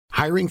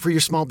Hiring for your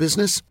small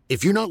business?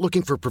 If you're not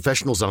looking for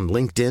professionals on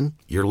LinkedIn,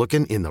 you're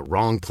looking in the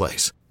wrong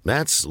place.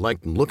 That's like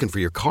looking for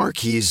your car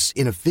keys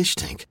in a fish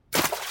tank.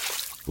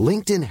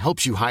 LinkedIn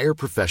helps you hire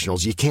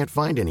professionals you can't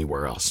find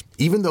anywhere else,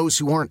 even those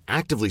who aren't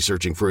actively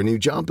searching for a new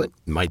job but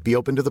might be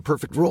open to the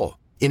perfect role.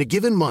 In a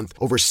given month,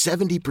 over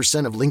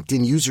 70% of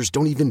LinkedIn users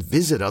don't even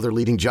visit other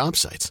leading job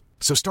sites.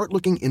 So start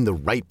looking in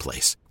the right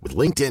place. With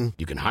LinkedIn,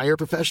 you can hire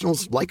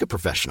professionals like a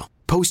professional.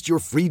 Post your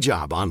free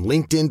job on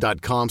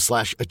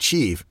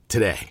linkedin.com/achieve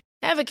today.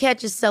 Ever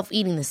catch yourself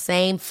eating the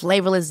same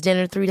flavorless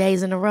dinner 3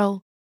 days in a row?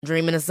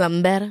 Dreaming of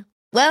something better?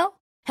 Well,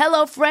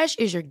 HelloFresh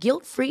is your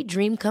guilt-free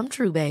dream come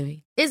true,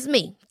 baby. It's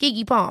me,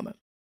 Keke Palmer.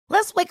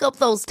 Let's wake up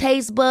those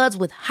taste buds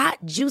with hot,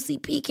 juicy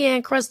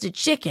pecan-crusted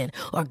chicken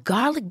or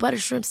garlic butter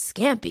shrimp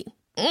scampi.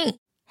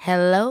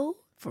 Hello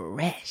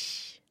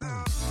Fresh.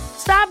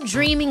 Stop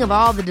dreaming of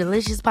all the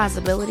delicious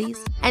possibilities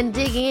and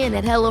dig in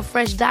at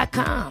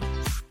HelloFresh.com.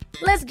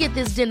 Let's get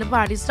this dinner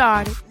party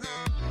started.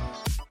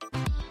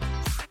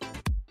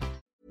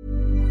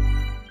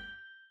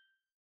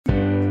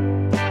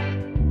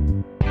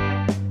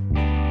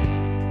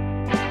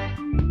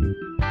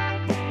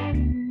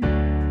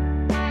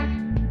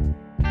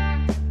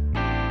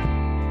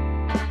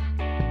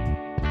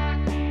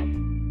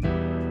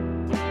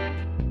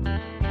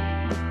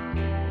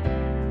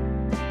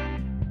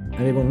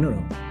 Är det igång nu då?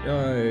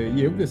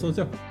 Jo, det är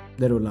så.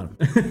 Det rullar.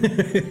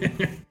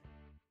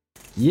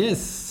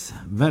 Yes,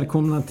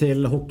 välkomna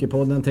till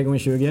Hockeypodden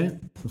 3x20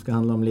 som ska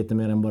handla om lite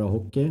mer än bara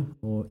hockey.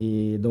 Och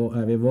idag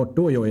är vi vart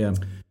då, Jojje?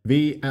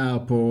 Vi är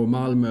på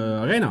Malmö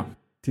Arena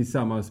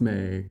tillsammans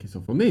med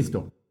Kristoffer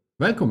Nister.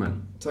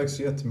 Välkommen! Tack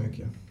så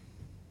jättemycket.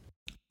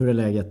 Hur är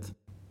läget?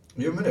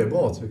 Jo, men det är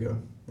bra tycker jag.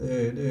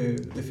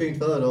 Det är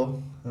fint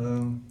väder.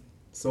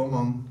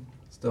 Sommaren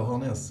står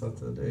härnäst så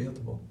att det är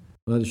jättebra.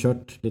 Du hade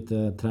kört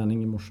lite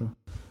träning i morse?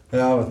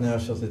 Jag har varit nere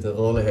och kört lite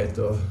rörlighet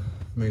och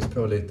mys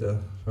på lite.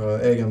 Jag har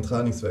egen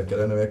träningsvecka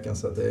denna veckan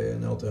så att det är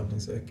en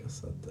återhämtningsvecka.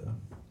 Så att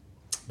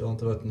det har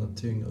inte varit något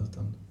tyngre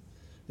utan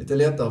lite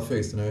lättare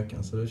fys den här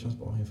veckan så det känns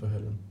bra inför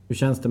helgen. Hur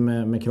känns det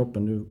med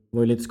kroppen? Du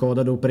var ju lite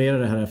skadad och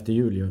opererade här efter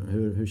jul.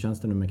 Hur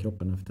känns det nu med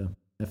kroppen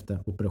efter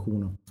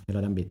operationen?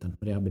 Hela den biten,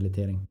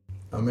 rehabilitering.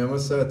 Ja, men jag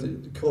måste säga att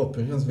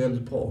kroppen känns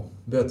väldigt bra.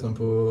 Bättre än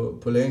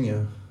på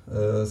länge.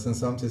 Sen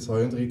samtidigt så har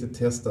jag inte riktigt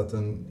testat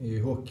den i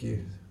hockey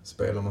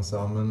spelar man så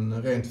här,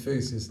 men rent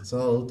fysiskt så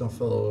här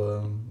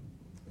utanför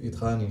i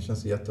träning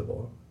känns det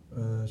jättebra.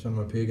 Känner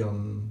mig piggare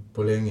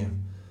på länge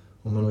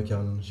om man nu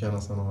kan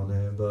känna sig när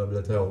man börjar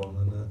bli till år,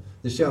 men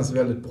det känns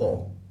väldigt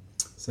bra.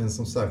 Sen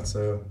som sagt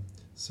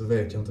så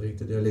vet jag inte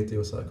riktigt, jag är lite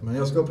osäker, men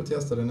jag ska upp och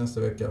testa det nästa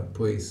vecka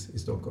på is i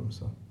Stockholm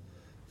så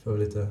får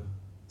vi lite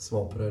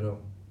svar på det då.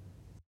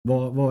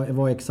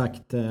 Vad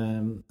exakt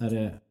är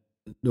det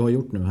du har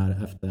gjort nu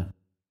här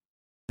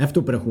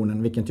efter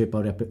operationen? Vilken typ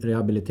av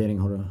rehabilitering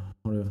har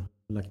du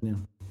lagt ner?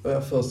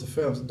 Först och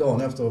främst,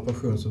 dagen efter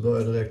operation så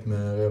började jag direkt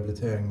med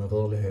rehabilitering med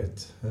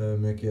rörlighet.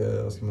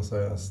 Mycket, vad ska man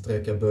säga,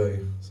 sträcka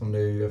böj som det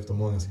är ju efter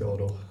många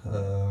skador.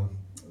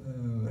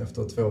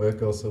 Efter 2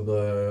 veckor så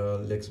började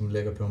jag liksom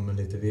lägga på mig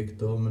lite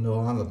vikter, men det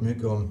har handlat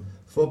mycket om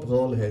att få upp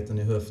rörligheten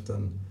i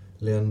höften,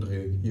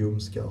 ländrygg,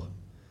 ljumskar.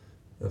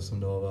 Eftersom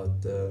det har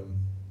varit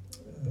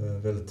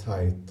väldigt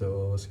tajt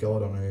och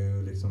skadan har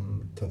ju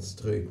liksom tagit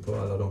stryk på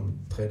alla de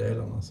 3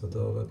 delarna. Så det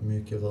har varit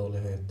mycket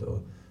rörlighet och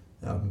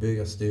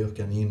bygga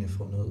styrkan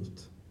inifrån och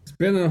ut.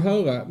 Spännande att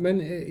höra,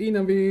 men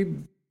innan vi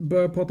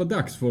börjar prata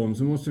dagsform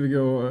så måste vi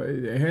gå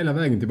hela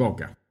vägen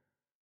tillbaka.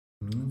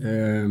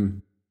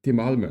 Till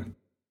Malmö.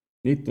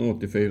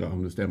 1984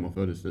 om det stämmer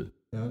föddes du.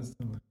 Ja, det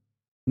stämmer.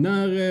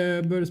 När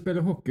började du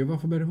spela hockey?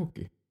 Varför började du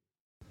hockey?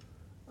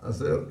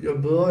 Alltså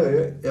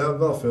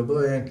varför jag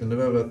började egentligen, det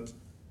var att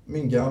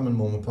min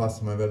gammelmormor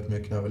passade mig väldigt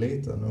mycket när jag var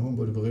liten och hon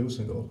bodde på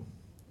Rosengård.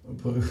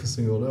 Och på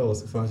Rosengård då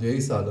så fanns ju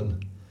ishallen.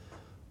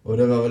 Och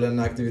det var väl en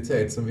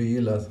aktivitet som vi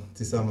gillade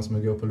tillsammans med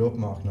att gå på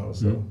loppmarknad och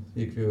så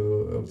gick vi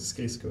och åkte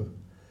skridskor.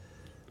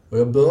 Och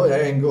jag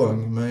började en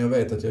gång, men jag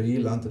vet att jag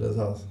gillade inte det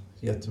här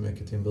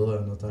jättemycket till en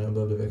början utan jag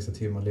började växa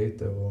till mig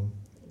lite och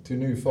tog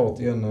ny fart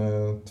igen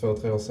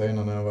 2-3 år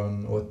senare när jag var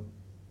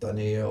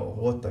 8-9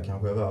 år, 8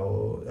 kanske jag var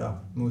och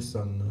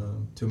morsan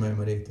tog med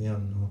mig dit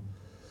igen och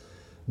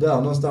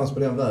där någonstans på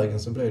den vägen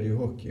så blev det ju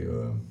hockey.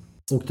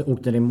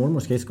 Åkte din mormor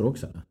skridskor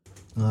också?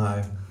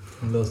 Nej,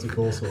 hon löste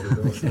korsord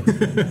också.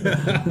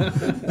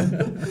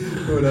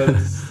 Hon hade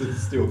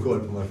stor koll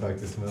på mig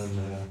faktiskt.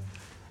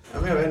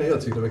 Men jag vet inte,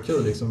 jag tyckte det var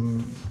kul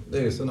liksom. Det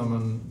är ju så när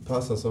man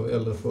passas av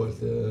äldre folk.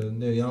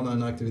 Det är gärna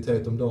en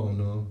aktivitet om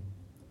dagen och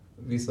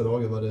vissa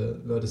dagar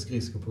var det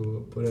skridskor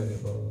på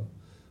det och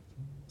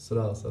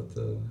sådär. Så att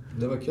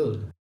det var kul.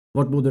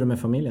 Vart bodde du med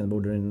familjen?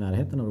 Bodde du i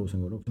närheten av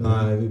Rosengård också?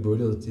 Nej, vi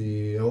bodde ute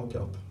i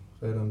Åkarp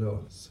redan då.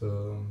 Så,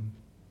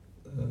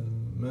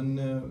 men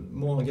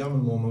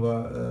gammelmormor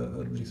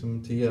var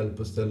liksom till hjälp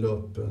och ställde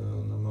upp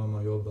när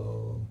mamma jobbade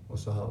och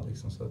så här.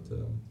 Liksom, så att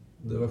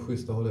det var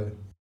schysst att ha det.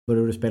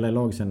 Började du spela i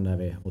lag sen där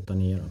vid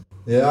 8-9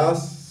 då? Ja,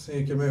 så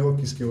gick jag med i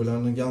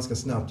hockeyskolan. Ganska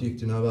snabbt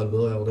gick det när jag väl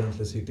började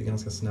ordentligt. Så gick det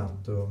ganska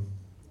snabbt och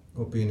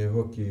upp in i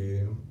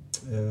hockey.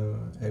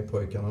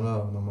 E-pojkarna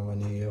där när man var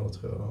 9 år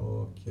tror jag.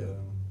 Och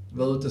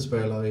var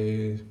utespelare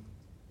i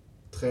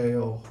 3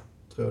 år,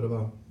 tror jag det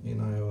var,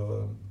 innan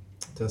jag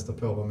testade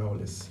på att vara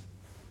målis.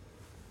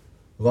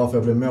 Varför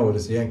jag blev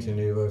målis egentligen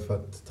det var ju för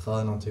att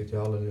tränaren tyckte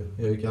jag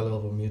gick aldrig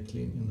över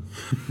mittlinjen.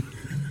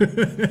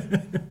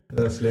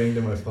 Jag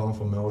slängde mig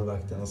framför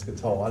målvakten och skulle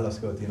ta alla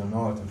skott innan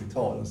målvakten fick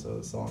ta den.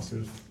 Så sa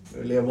han,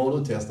 lever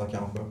du testar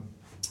kanske?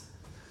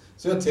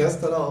 Så jag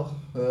testade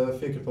där,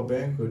 fick ett par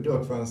benskydd.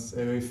 Dock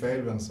är jag ju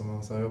felvänd som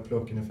man säger, jag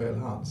plocken i fel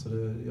hand. Så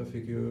jag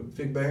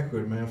fick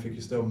benskydd men jag fick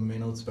ju stå med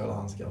mina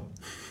utspelarhandskar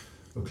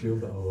och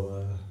klubba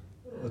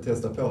och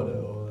testa på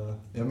det. Och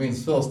jag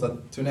minns första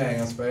turneringen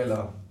jag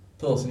spelade,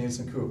 Percy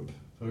Nilsson Cup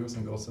för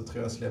Rosengård, så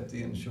tror jag släppte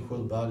in 27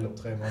 baljor på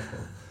 3 matcher.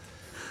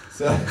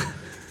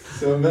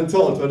 Så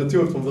mentalt var det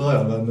tufft från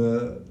början, men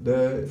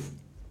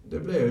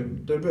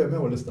det blev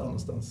målis där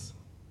någonstans.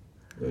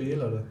 Jag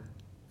gillade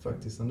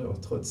faktiskt ändå,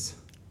 trots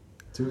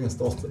tunga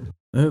starten.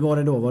 Men hur var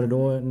det då? Var det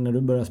då när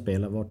du började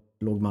spela? Vart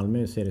låg Malmö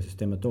i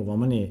seriesystemet då? Var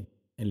man i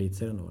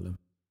elitserien då, eller?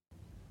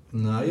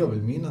 Nej, jag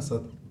vill minnas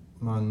att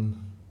man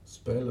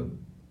spelade...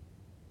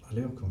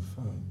 Eller jag kom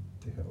fan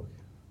inte ihåg.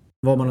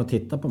 Var man att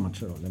titta på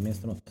matcher då? Eller minns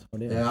du något? Var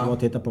det var att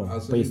titta på?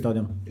 Alltså, på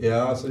isstadion?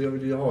 Ja, alltså jag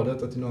vill ju ha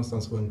detta till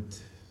någonstans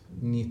runt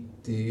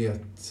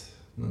 91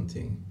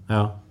 någonting.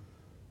 Ja.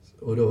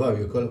 Och då var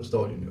vi ju kolla på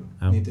stadion ju.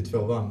 Ja.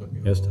 92 vann de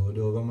ju. Just det. Och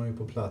då var man ju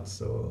på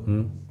plats och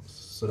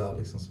sådär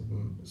liksom.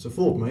 Så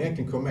fort man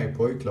egentligen kom med i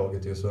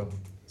pojklaget ju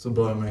så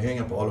började man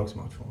hänga på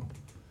A-lagsmatcherna.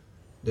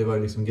 Det var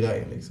ju liksom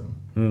grejen liksom.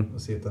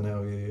 Att sitta ner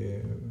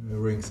vid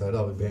ringside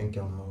där vid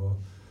bänkarna och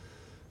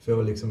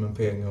få liksom en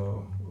peng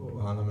och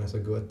handla med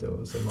sig gott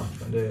och se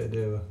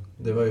matchen.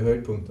 Det var ju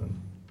höjdpunkten.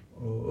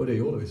 Och det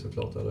gjorde vi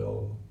såklart.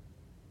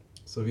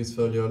 Så visst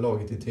följde jag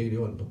laget i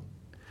tidig ålder.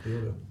 Det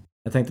gjorde jag.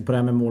 Jag tänkte på det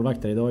här med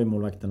målvakter. Idag är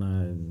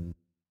målvakterna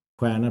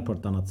stjärnor på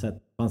ett annat sätt.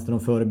 Fanns det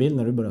någon förebild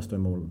när du började stå i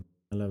mål?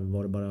 Eller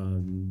var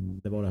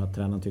det bara att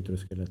tränaren tyckte du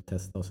skulle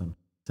testa och sen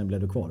blev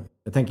du kvar?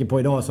 Jag tänker på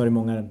idag så är det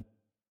många,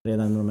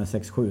 redan när de är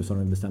 6-7 så har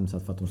de bestämt sig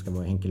för att de ska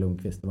vara Henke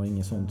Lundqvist. Det var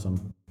inget sånt som...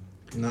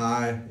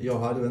 Nej, jag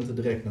hade inte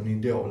direkt någon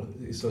idol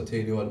i så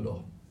tidig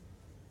ålder.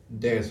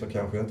 Dels så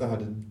kanske jag inte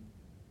hade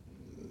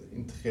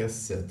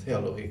intresset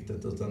heller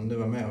riktigt, utan det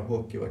var mer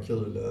hockey, var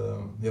kul.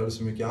 Jag hade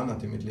så mycket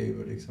annat i mitt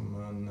liv liksom,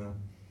 men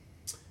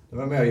det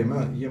var mer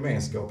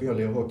gemenskap jag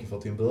lirade hockey för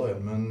till en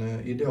början, men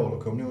idoler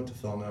kom nog inte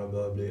för när jag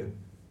började bli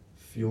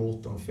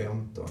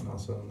 14-15,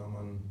 alltså när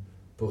man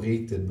på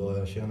riktigt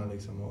började känna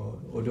liksom,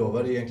 och då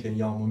var det egentligen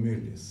Jarmo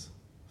Myllys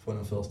från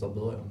den första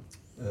början.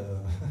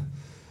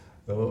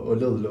 Och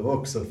Luleå var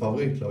också ett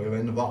favoritlag, jag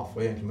vet inte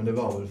varför egentligen, men det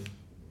var väl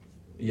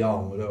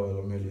Jarmo då,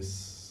 eller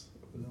Myllys,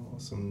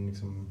 som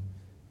liksom,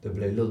 det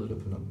blev Luleå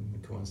på någon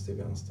konstig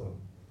vänster.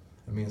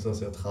 Jag minns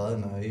också att jag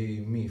tränade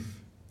i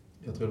MIF,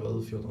 jag tror det var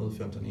U14 och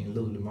U15 i en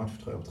Luleå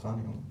matchtröja på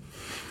träningarna.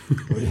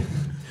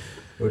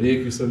 och det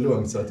gick ju så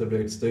långt så att det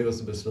blev ett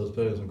styrelsebeslut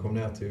på det som kom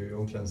ner till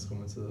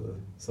omklädningsrummet och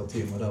sa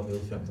till mig där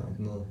vid U15 att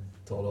nu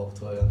tar du av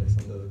tröjan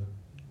liksom,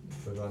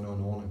 det var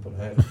någon ordning på det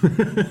hela.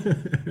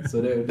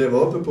 Så det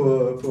var uppe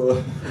på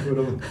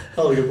de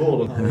högre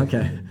borden.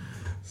 Okay.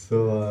 Så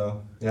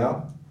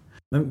ja.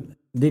 Men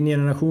din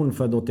generation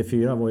född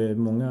 84 var ju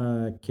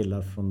många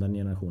killar från den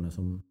generationen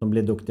som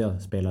blev duktiga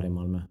spelare i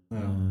Malmö. Ja.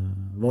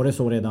 Var det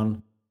så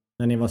redan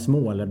när ni var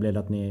små, eller blev det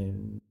att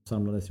ni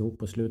samlades ihop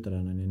på slutet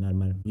där när ni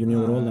närmare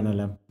junioråldern?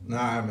 Eller?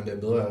 Nej, men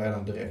det började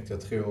redan direkt.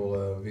 Jag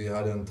tror vi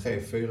hade en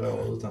 3-4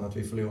 år utan att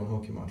vi förlorade en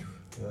hockeymatch.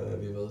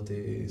 Vi var ute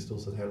i stort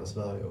sett hela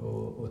Sverige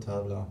och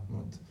tävlade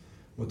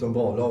mot de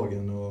bra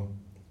lagen. Och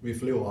vi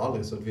förlorade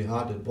aldrig, så att vi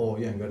hade ett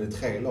bra gäng. Vi hade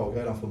 3 lag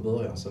redan från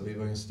början, så vi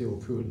var en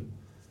stor kull.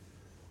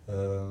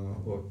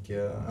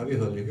 Vi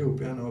höll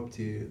ihop ända upp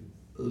till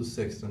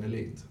U16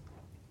 elit.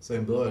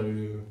 Sen började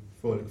ju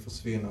folk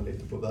försvinna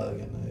lite på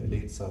vägen,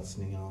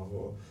 elitsatsningar,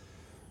 och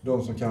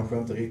de som kanske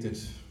inte riktigt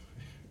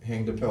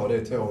hängde på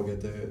det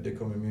tåget, det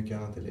kom ju mycket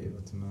annat i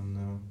livet.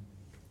 Men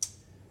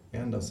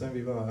ända sen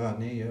vi var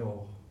 9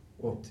 år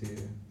upp till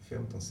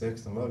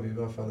 15-16 var vi i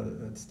alla fall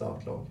ett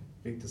starkt lag.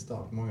 Riktigt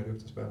starkt, många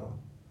duktiga spelare.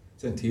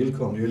 Sen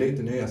tillkom det ju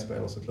lite nya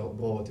spelare såklart,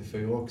 bra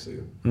 84 också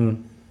ju.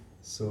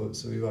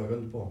 Så vi var ju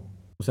väldigt bra.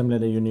 Och sen blev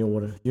det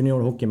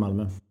juniorhockey i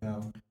Malmö.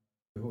 Ja.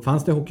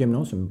 Fanns det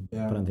hockeygymnasium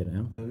på den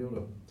tiden? Ja, det gjorde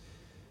det.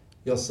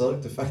 Jag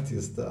sökte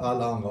faktiskt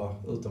alla andra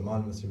utom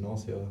Malmös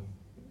gymnasium.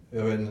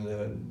 Jag vet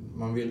inte,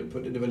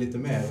 det var lite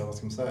mer, vad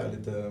ska man säga,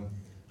 lite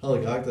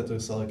högre aktat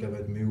att söka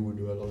vid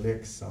Modo eller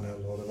Leksand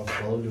eller det var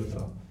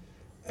Frölunda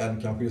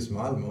än kanske just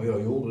Malmö, och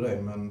jag gjorde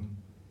det, men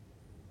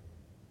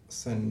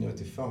sen, jag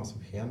vet inte fan vad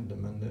som hände,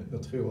 men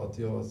jag tror att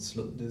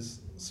det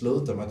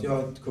slutade med att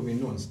jag inte kom in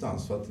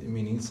någonstans för att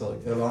min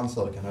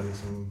ansökan hade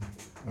liksom...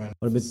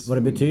 Var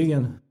det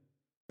betygen?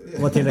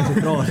 Var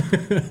tillräckligt bra?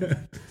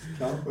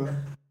 Kanske.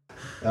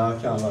 Ja,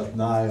 kan vara.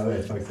 Nej, jag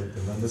vet faktiskt inte.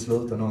 Men det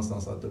slutade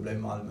någonstans att det blev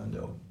Malmö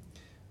ändå.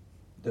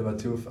 Det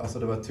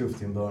var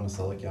tufft i början att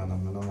söka,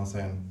 men när man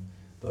sen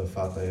började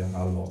fatta i en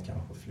allvar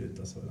kanske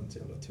flytta, så var det inte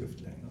jävla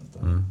tufft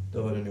längre.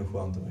 Då var det nog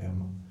skönt att vara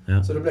hemma.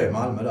 Ja. Så det blev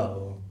Malmö där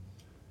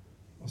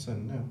och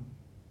sen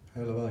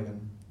hela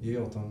vägen.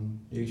 J18,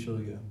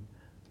 J20.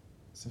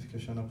 Sen fick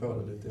jag känna på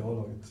det lite i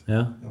A-laget.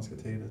 Ja. Ganska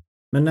tidigt.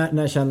 Men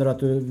när kände du att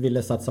du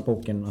ville satsa på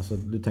hockeyn? Alltså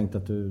du tänkte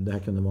att det här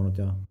kunde vara något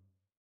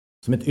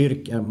som ett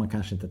yrke, man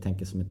kanske inte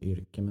tänker som ett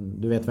yrke,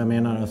 men du vet vad jag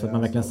menar, alltså att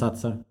man verkligen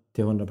satsar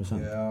till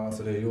 100%. Ja,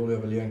 alltså det gjorde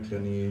jag väl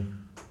egentligen i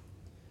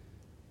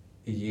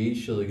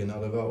J20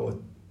 när det var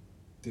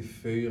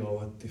 84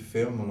 och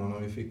 85 när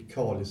vi fick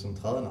Kali som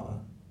tränare.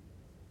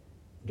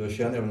 Då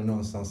kände jag väl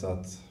någonstans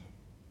att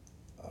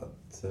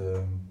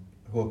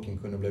hockeyn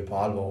kunde bli på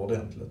allvar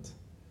ordentligt.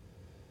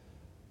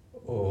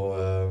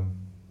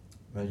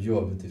 Men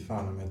jobbet i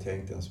fan om jag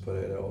tänkte ens på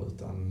det då,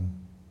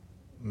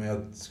 men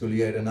jag skulle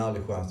ge det en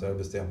ärlig chans, jag hade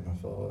bestämt mig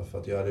för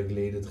att jag hade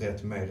glidit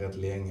rätt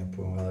länge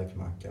på en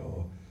räkmacka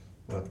och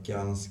varit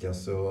ganska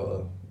så,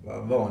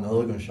 var en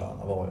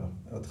ögonkärna var jag.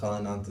 Jag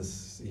tränade inte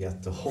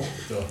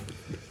jättehårt och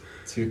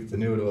tyckte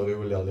nog det var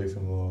roligare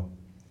liksom att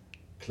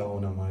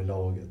klara mig i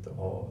laget och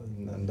ha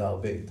den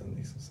där biten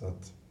liksom. Så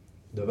att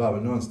det var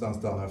väl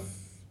någonstans där när jag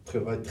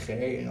tror jag var i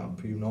 3:an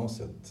på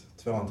gymnasiet,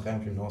 2:an, 3:an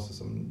på gymnasiet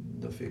som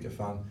då fick jag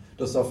fan.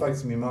 Då sa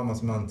faktiskt min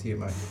mammas man till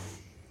mig,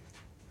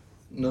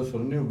 nu får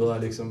du nog börja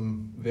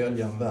liksom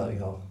välja en väg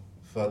här.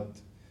 För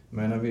att,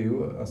 menar vi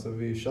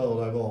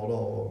kör dig var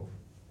dag och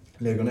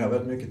lägger ner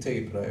väldigt mycket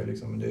tid på det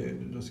liksom.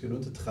 Då ska du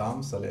inte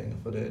tramsa längre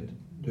för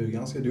du är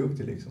ganska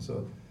duktig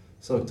liksom.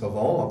 Så ta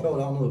vara på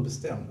det här nu och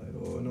bestäm dig.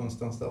 Och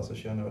någonstans där så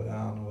känner jag att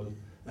han har väl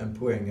en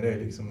poäng i det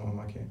liksom. Om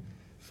man kan,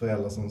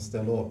 föräldrar som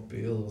ställer upp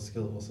i ur och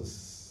skur och så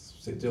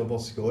sitter jag bara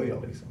och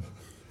skojar liksom.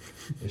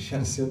 Det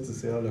känns ju inte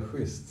så jävla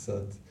schysst. Så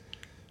att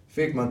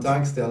fick man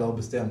tankställa och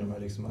bestämde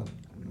mig liksom att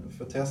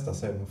få testa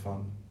sig om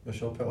fan jag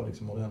kör på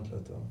liksom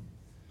ordentligt. Och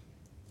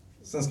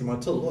sen ska man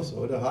ha tur också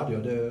och det hade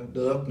jag.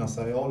 Det öppnade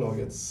sig i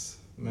A-lagets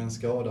med en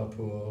skada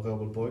på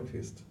Robert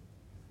Borgqvist.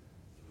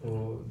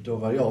 Och då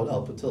var jag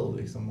där på tur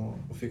liksom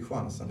och fick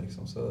chansen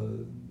liksom. Så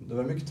det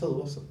var mycket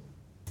tur också.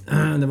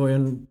 Det var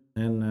ju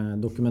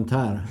en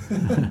dokumentär.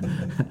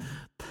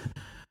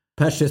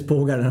 Persis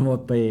pågare, den var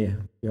uppe i,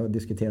 jag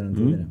diskuterade den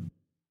tidigare.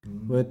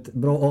 Det var ett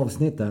bra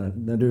avsnitt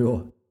där du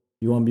och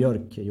Johan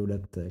Björk gjorde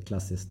ett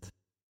klassiskt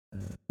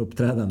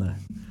uppträdande.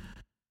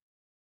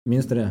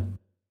 Minns du det?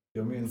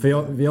 Jag minns.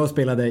 För jag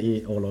spelade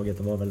i A-laget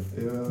och var väl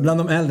bland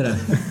de äldre.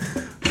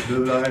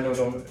 Du var en av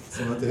dem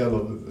som inte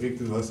heller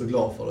riktigt var så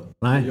glad för det.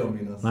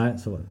 Nej,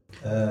 så var det.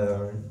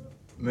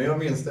 Men jag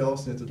minns det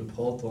avsnittet du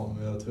pratar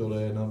om. Jag tror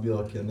det är när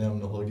Björken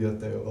nämner hur gött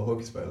det är att vara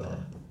hockeyspelare.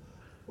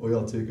 Och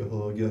jag tycker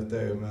hur gött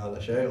det är med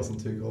alla tjejer som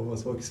tycker om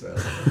oss hockeyspelare.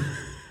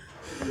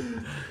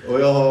 Och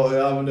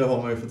men det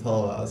har man ju fått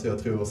höra. Alltså jag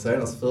tror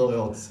senast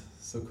förra året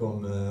så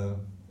kom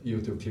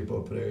YouTube-klipp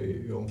upp på det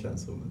i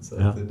omklädningsrummet. Så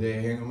att det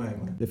hänger med mig.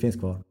 Det finns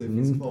kvar. Det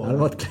finns kvar. Det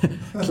var ett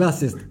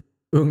klassiskt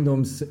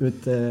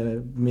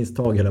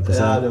ungdomsutmisstag eller på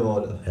sig. Ja, det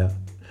var det. Ja.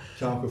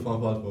 Kanske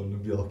framförallt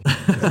från Björk.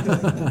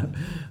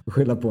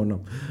 Skylla på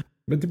honom.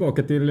 Men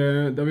tillbaka till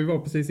där vi var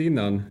precis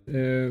innan.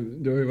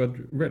 Du har ju varit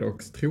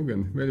Redhawks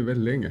trogen väldigt,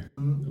 väldigt länge.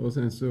 Och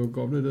sen så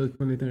gav du dig ut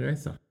på en liten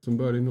resa som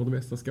började i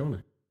nordvästra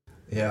Skåne.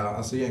 Ja,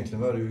 alltså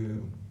egentligen var det ju...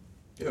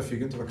 Jag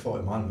fick inte vara kvar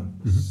i Malmö.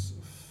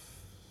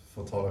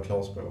 För att tala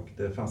klarspråk.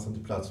 Det fanns inte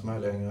plats för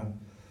mig längre.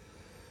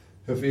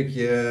 Jag fick...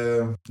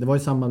 Det var i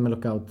samband med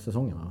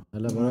lockout-säsongen, va?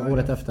 Eller var det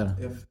året efter?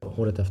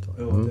 Året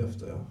efter. Året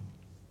efter, ja.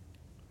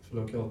 För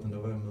lockouten,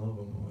 då var jag med över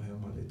och var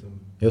hemma lite.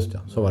 Just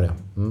det, så var det.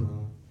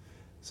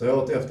 Så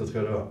året efter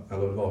tror jag det var,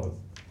 eller det var det.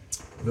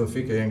 Då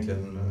fick jag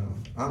egentligen...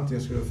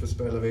 Antingen skulle jag få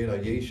spela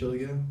vidare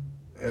J20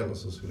 eller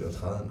så skulle jag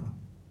träna.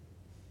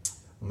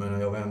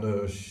 Jag var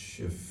ändå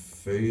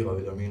 24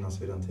 vill jag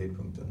minnas vid den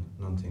tidpunkten.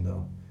 Någonting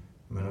där.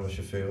 Men jag var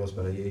 24 och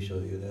spelade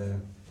J20.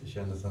 Det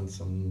kändes inte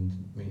som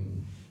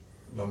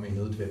vad min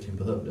utveckling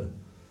behövde.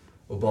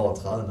 Och bara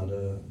träna,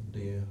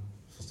 det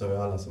förstår ju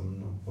alla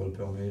som håller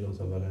på med idrott.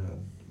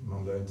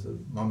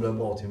 Man blir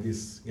bra till en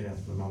viss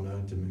gräns, men man blir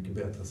inte mycket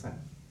bättre sen.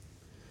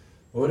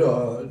 Och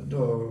då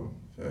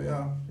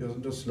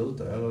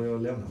slutade jag, eller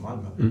jag lämnade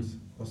Malmö.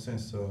 Och sen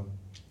så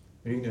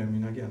ringde jag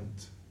min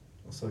agent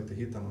och sökte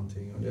hitta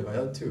någonting. Och det var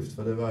jävligt tufft,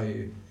 för det var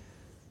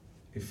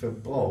i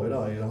februari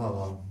där i det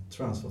här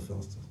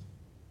transferfönstret.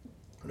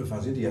 Det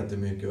fanns inte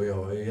jättemycket och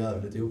jag är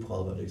jävligt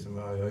oprövad liksom.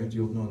 Jag har inte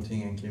gjort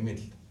någonting egentligen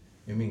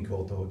i min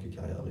korta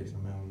hockeykarriär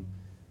liksom. Jag har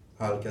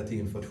halkat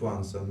in, fått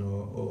chansen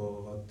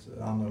och varit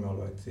andra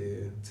målvakt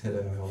till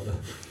det jag hade.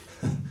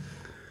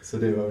 Så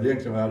det var väl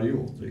egentligen vad jag hade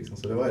gjort liksom.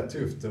 Så det var rätt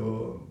tufft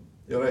och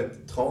jag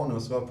vet,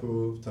 Tranås var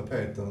på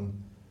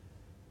tapeten.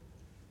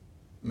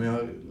 Men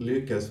jag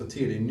lyckades få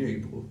till i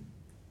Nybro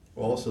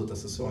och avsluta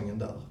säsongen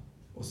där.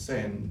 Och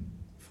sen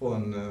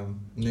från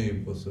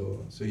Nybro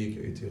så gick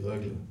jag ju till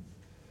Rögle.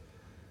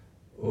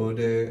 Och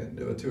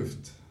det var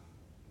tufft.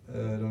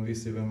 De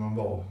visste ju vem man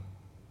var.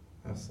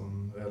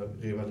 Eftersom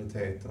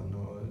rivaliteten.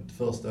 Och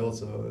första året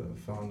så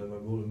det var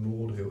både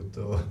mordhot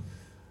och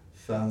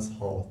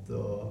fanshat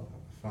och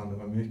det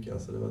var mycket.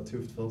 Alltså det var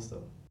tufft första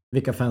år.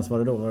 Vilka fans var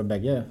det då? Var det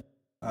bägge?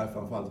 Nej,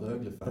 framförallt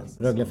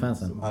Rögle-fans.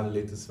 Rögle-fansen. Som hade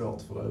lite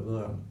svårt för det i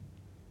början.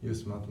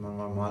 Just med att man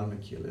var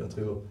Malmö-kille. Jag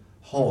tror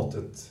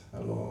hatet,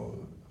 eller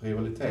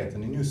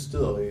rivaliteten är nu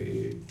större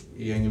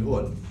i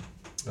Ängelholm,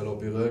 eller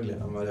uppe i Rögle,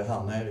 än vad det är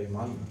här nere i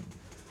Malmö.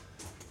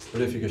 Och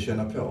det fick jag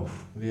känna på.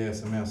 Via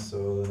sms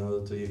och när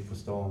jag ute och gick på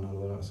stan eller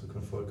vad det, så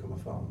kunde folk komma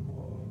fram.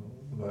 Och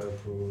var jag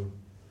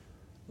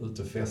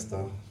ute och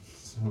festa,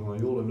 som man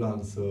gjorde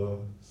ibland, så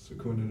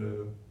kunde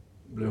det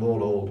bli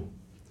hårda ord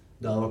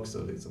där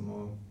också.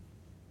 Liksom.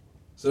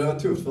 Så det var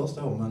tufft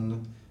första år,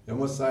 men jag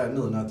måste säga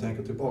nu när jag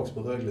tänker tillbaka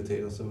på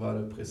Rögle-tiden så var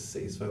det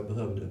precis vad jag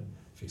behövde.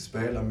 Fick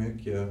spela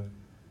mycket,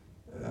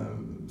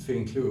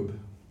 fin klubb,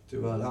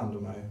 tog väl hand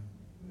om mig.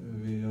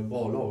 Vi har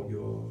bra lag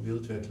och vi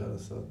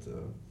utvecklades, så att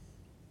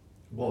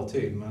bra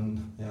tid, men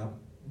ja,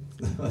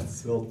 det var ett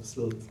svårt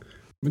beslut.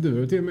 Men du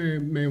var till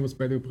och med om att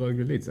spela upp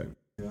Rögle lite sen.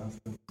 Ja.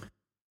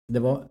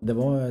 Det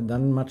var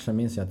den matchen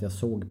minns jag att jag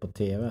såg på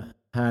tv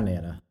här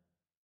nere.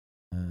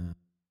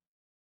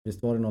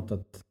 Visst var det något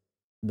att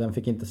den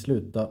fick inte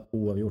sluta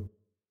oavgjort?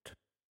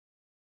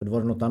 För det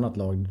var det något annat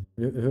lag.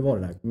 Hur var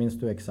det där? Minns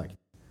du exakt?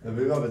 Ja,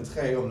 vi var väl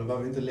 3 om, det var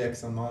väl inte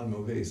Leksand, Malmö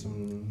och vi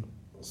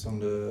som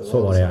det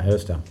så var det, ja,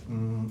 just det.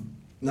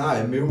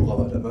 Nej, Mora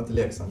var det inte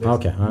Leksand.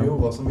 Okay, ja.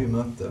 Mora som vi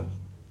mötte.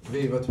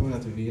 Vi var tvungna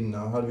att vinna.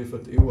 Hade vi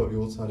fått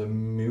oavgjort så hade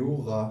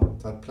Mora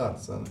tagit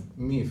platsen.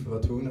 MIF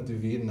var tvungna att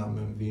vinna,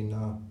 men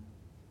vinna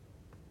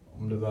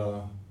om det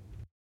var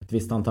ett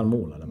visst antal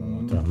mål eller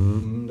vad tror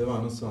jag. Det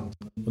var något sånt.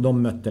 Och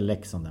de mötte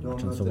Leksand den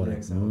matchen, så var det.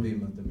 Leksand och vi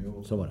mötte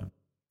Mora. Så var det.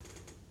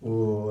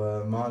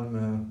 Och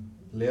Malmö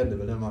ledde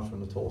väl den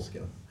matchen och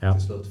torskade. Ja.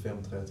 Till slut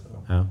 5-3 tror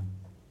jag. Ja.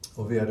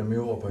 Och vi hade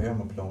Mora på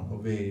hemmaplan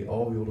och vi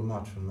avgjorde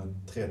matchen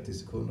med 30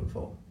 sekunder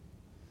kvar.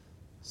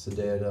 Så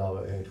det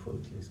där är helt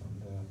sjukt liksom.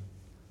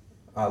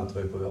 Allt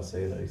var ju på vår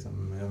sida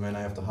liksom. Jag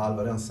menar efter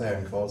halva den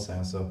serien,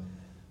 kvalserien,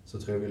 så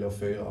tror jag vi låg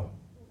 4.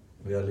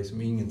 Vi hade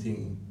liksom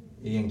ingenting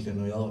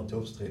egentligen att göra i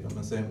toppstriden.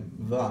 Men sen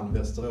vann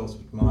Västerås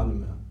mot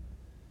Malmö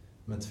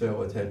med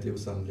 2-1 helt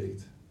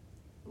osannolikt.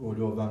 Och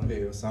då vann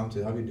vi och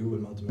samtidigt hade vi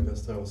dubbelmöte med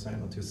Västerås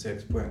sen och tog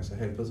 6 poäng, så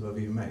helt plötsligt var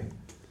vi med.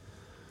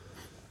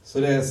 Så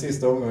det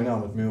sista omgången där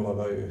mot Mora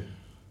var ju,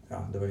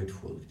 ja, det var ju ett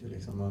sjukt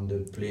liksom.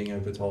 Det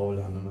plingade på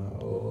tavlan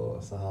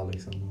och så här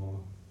liksom. Och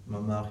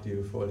man märkte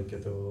ju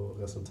folket och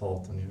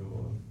resultaten ju.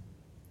 Och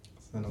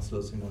sen när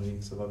slutsignalen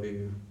gick så var vi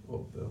ju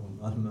uppe och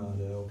Malmö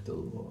hade åkt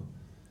ur. Och,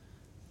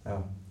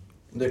 ja.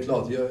 Det är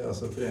klart, jag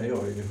är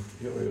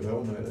ju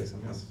rånöjd liksom.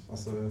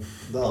 Alltså,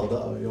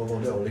 jag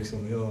var då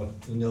liksom, jag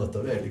njöt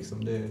av det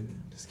liksom. Det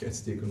ska jag inte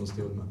sticka under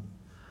stol med.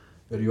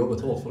 Jag hade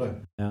jobbat hårt för det.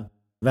 Ja.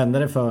 Vände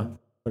det för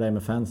dig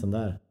med fansen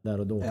där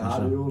och då? Ja,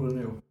 kanske? det gjorde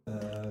det nog.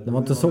 Det var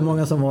inte så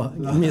många som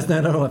var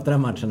missnöjda då efter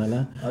den matchen,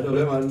 eller? Ja,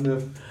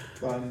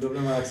 då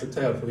blev man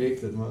accepterad på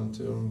riktigt. Man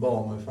tog en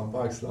bar med fan på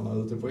axlarna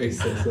ute på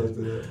isen. Så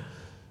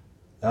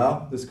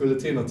att det skulle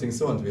till någonting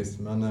sånt visst,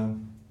 men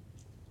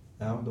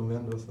ja, de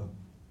vände så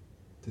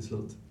till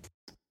slut.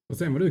 Och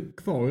sen var du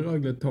kvar i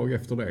Rögle ett tag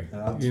efter det?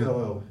 Ja, 2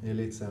 år i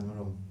elitserien med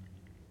dem.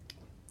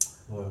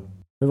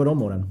 Hur var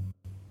de åren?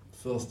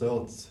 Första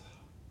året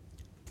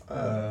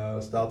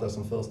startade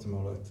som första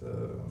målet.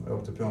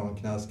 Åkte på en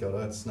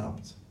knäskada rätt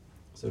snabbt.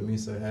 Så jag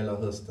missade hela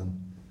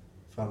hösten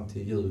fram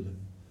till jul.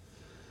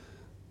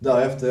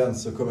 Därefter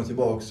så kom jag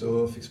tillbaka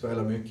och fick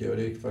spela mycket och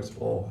det gick faktiskt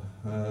bra.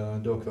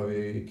 Dock var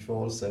vi i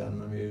kvalserien,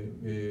 men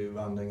vi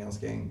vann den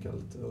ganska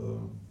enkelt. Och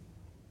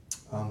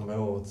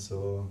andra året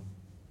så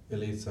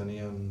elitserien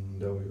igen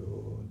då,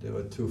 och det var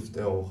ett tufft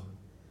år.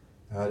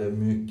 Jag hade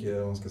mycket,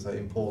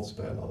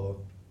 importspelare.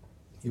 Och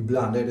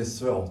ibland är det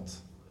svårt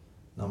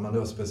när man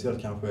då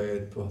speciellt kanske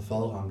är på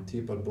förhand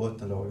tippad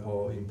bottenlag och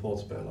har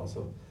importspelare.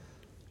 Så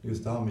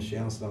just det här med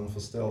känslan och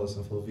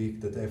förståelsen för hur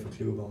viktigt det är för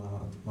klubbarna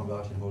att man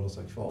verkligen håller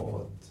sig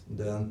kvar. Att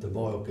det inte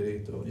bara åker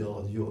dit och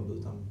gör ett jobb,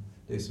 utan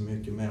det är så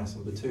mycket mer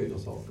som betyder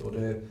saker. Och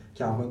det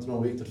kanske inte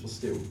någon riktigt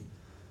förstod.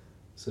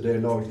 Så det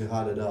laget vi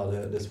hade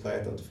där, det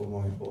spretade för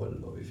många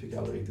håll och vi fick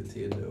aldrig riktigt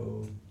till det.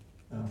 Och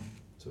ja,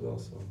 tyvärr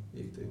så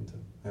gick det inte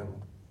heller.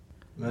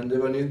 Men det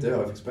var nytt år.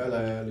 Jag fick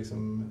spela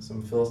liksom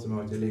som första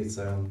mål i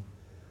elitserien.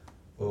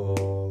 Och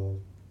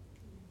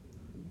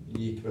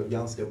gick väl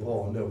ganska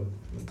bra ändå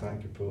med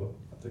tanke på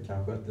att det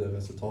kanske inte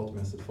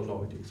resultatmässigt för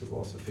laget gick så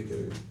bra, så fick jag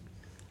ju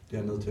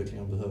den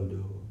utvecklingen jag behövde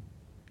och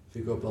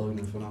fick upp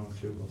ögonen från andra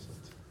klubbar. Så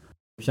att.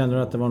 Kände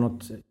du att det var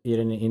något i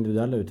den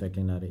individuella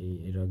utvecklingen där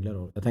i Rögle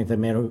då? Jag tänkte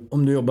mer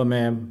om du jobbar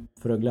med,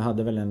 för Rögle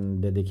hade väl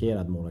en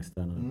dedikerad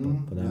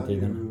målvaktstränare på den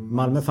tiden.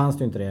 Malmö fanns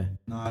det ju inte det.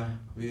 Nej,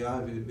 vi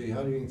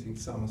hade ju ingenting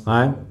tillsammans.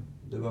 Nej.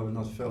 Det var väl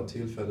något få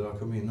tillfälle där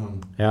kom in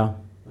någon. Ja.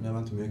 Men det var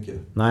inte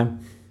mycket. Nej.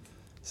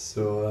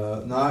 Så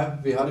nej,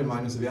 vi hade ju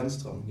Magnus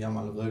Wenström,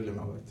 gammal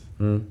Rögle-målvakt.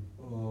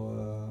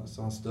 Och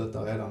så han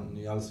stöttade redan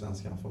i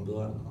Allsvenskan från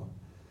början.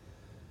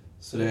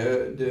 Så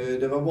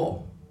det var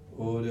bra.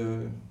 Och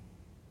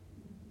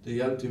det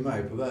hjälpte ju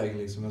mig på vägen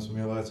liksom, eftersom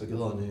jag var rätt så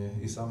grön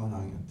i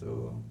sammanhanget.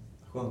 Och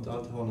skönt att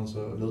alltid ha någon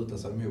så luta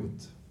sig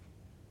mot.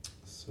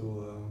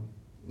 Så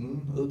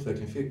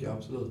utveckling fick jag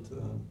absolut.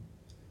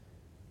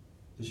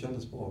 Det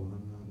kändes bra,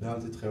 men det är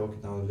alltid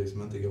tråkigt när det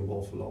liksom inte går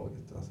bra för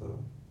laget. Alltså,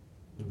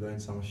 det blir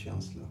inte samma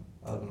känsla.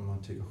 Även om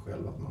man tycker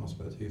själv att man har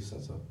spelat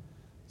hyfsat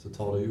så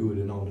tar det ju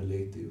udden av det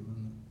lite.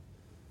 Men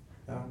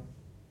ja,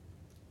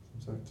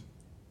 som sagt.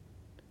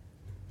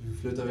 Vi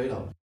flyttar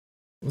vidare.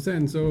 Och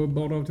sen så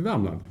bar du av till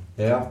Värmland.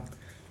 Ja,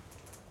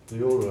 det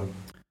gjorde det.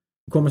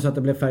 Kommer det sig att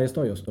det blev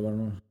Färjestad just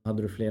då?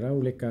 Hade du flera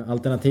olika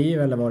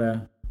alternativ eller var det?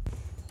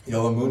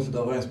 Jag var muntligt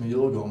överens med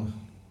Djurgården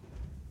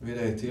vid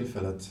det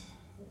tillfället.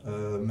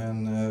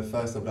 Men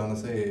Färjestad blandade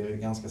sig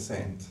ganska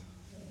sent.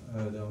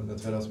 Det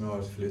tror jag som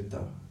jag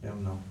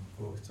lämna.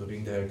 Och så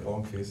ringde Erik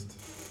Granqvist.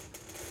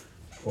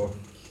 Och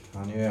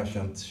han är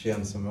ju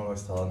känd som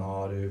målvaktstränare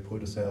och hade ju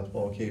producerat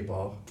bra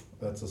keeprar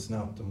rätt så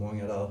snabbt och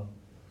många där.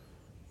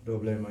 Då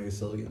blev man ju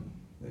sugen,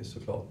 det är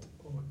såklart.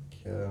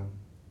 Och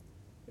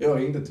jag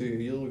ringde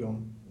till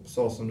Djurgården och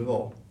sa som det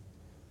var.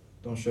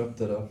 De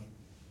köpte det.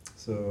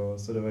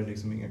 Så det var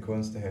liksom inga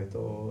konstigheter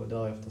och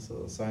därefter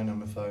så signade jag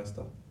med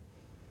Färjestad.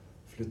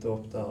 Flyttade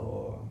upp där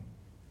och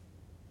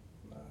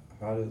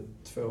hade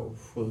 2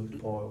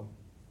 sjukt bra år.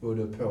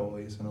 Både på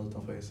isen och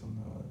utanför isen.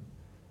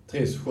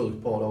 Trivs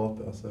sjukt bra där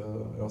uppe. Så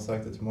jag har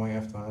sagt det till många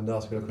efterhand.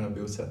 Där skulle jag kunna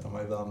bosätta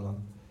mig i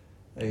Värmland.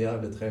 Det är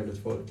jävligt trevligt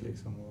folk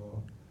liksom. Och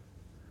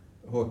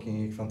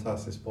hockeyn gick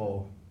fantastiskt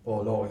bra.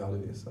 Bra lag hade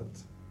vi. Så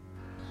att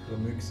det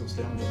var mycket som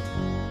stämde.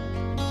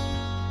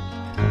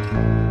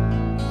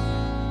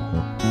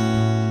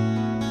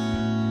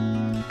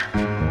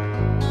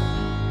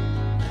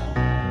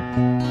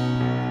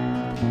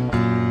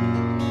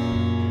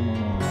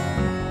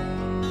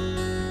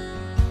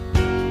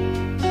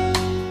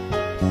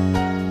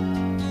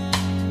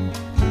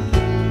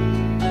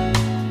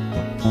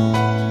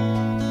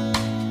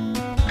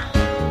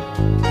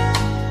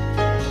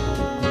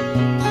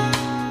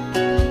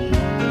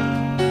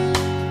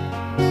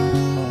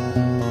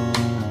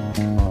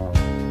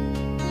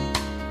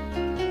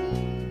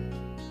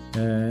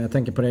 Jag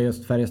tänker på det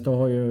just, Färjestad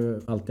har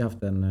ju alltid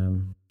haft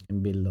en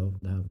bild av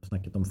det här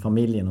snacket om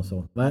familjen och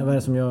så. Vad är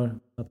det som gör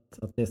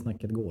att det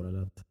snacket går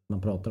eller att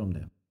man pratar om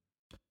det?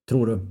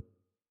 Tror du?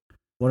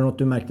 Var det något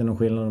du märkte någon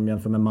skillnad om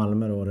jämför med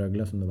Malmö och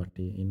Rögle som du varit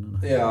i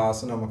innan? Ja,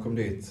 alltså när man kom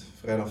dit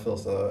redan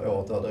första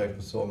året där direkt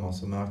på sommaren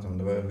så märkte man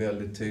det var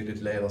väldigt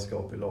tydligt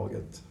ledarskap i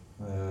laget.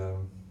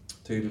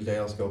 Tydligt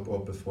ledarskap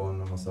uppifrån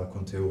när man sa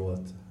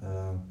kontoret.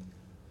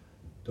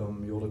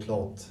 De gjorde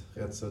klart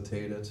rätt så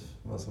tidigt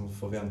vad som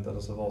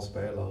förväntades att vara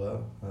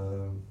spelare.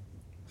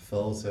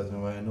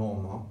 Förutsättningarna var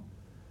enorma.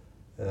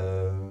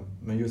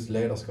 Men just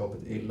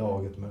ledarskapet i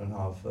laget med den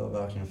här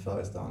verkligen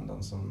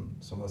Färjestad-andan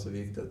som var så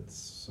viktigt.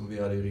 Som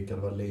vi hade i Rickard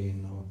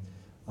Wallin och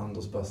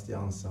Anders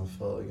Bastiansen,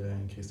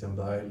 Frögren, Christian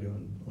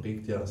Berglund.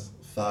 Riktiga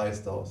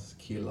Färjestads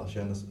killar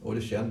kändes, och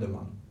det kände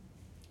man.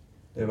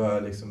 Det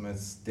var liksom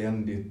ett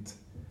ständigt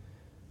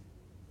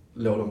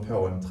låg de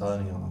på i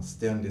träningarna.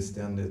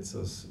 Ständigt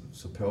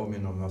så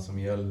påminner om vad som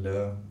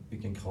gällde,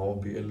 vilken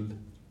kravbild.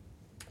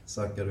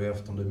 Sackade du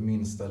efter om det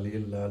minsta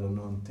lilla eller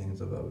någonting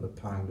så var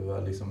det pang. Det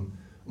var liksom,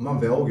 och man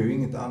vågar ju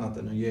inget annat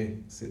än att ge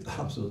sitt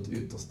absolut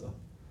yttersta.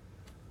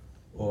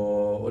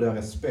 Och den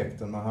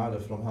respekten man hade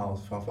för de här,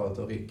 framförallt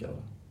av Rickard.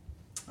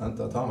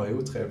 Inte att han var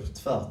otrevlig,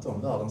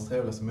 tvärtom, världens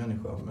trevligaste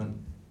människa, men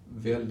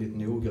väldigt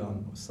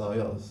noggrann och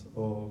seriös.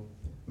 Och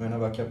när jag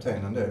var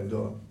kaptenen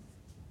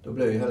då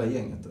blev ju hela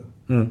gänget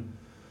det. Mm.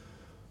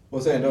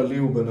 Och sen då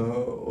Loben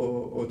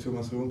och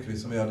Thomas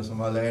Rundqvist som vi hade som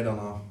var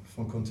ledarna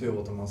från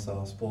kontoret, om man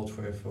säger,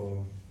 sportchef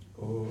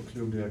och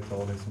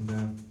klubbdirektör. Liksom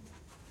det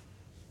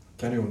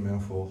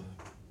kanonmänniskor,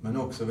 men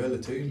också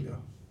väldigt tydliga.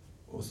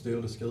 Och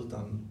styrde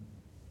skutan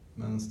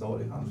med en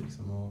stadig hand.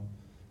 Liksom. Och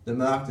det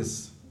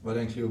märktes vad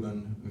den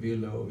klubben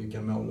ville och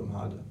vilka mål de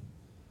hade.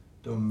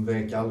 De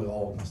vek aldrig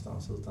av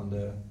någonstans, utan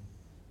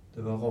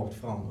det var rakt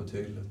fram och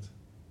tydligt.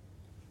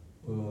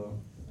 Och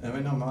jag vet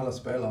inte om alla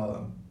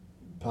spelare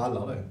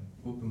pallar det.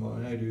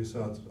 Uppenbarligen är det ju så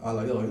att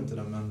alla gör ju inte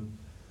det, men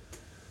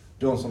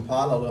de som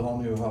pallar det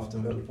har nu haft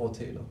en väldigt bra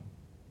tid.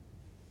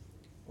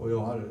 Och jag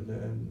hade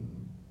det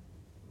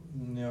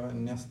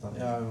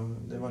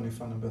det var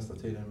ungefär den bästa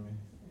tiden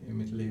i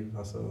mitt liv.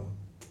 Alltså,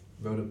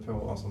 både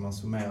på, alltså man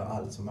summerar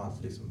allt som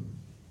allt liksom,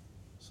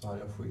 så hade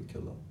jag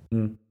skitkul där.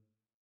 Mm.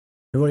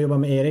 Hur var det att jobba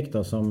med Erik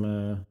då som...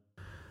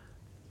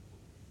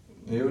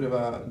 Jo, det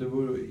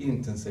var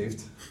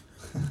intensivt.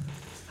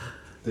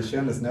 Det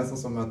kändes nästan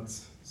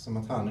som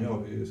att han och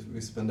jag,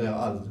 vi spenderar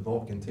all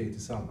vaken tid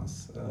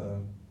tillsammans.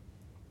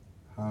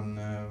 Han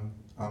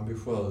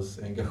ambitiös,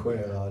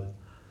 engagerad.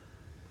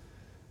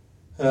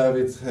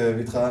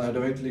 Vi tränade,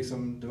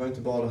 det var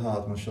inte bara det här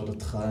att man körde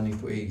träning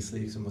på is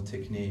liksom, och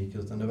teknik,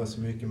 utan det var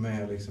så mycket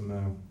mer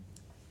liksom,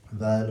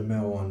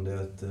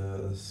 välmåendet,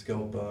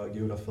 skapa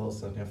goda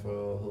förutsättningar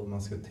för hur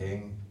man ska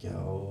tänka.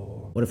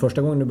 Och det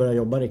första gången du började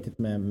jobba riktigt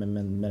med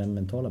den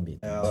mentala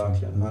biten? Ja,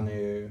 verkligen.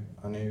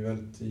 Han är ju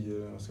väldigt,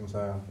 vad ska man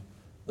säga,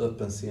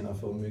 öppensinnad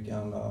för mycket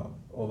andra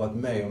och varit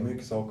med om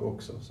mycket saker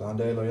också. Så han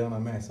delar gärna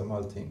med sig om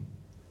allting.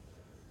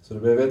 Så det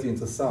blev väldigt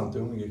intressant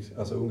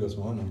att umgås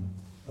med honom.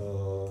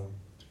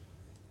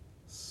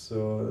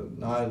 Så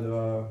nej,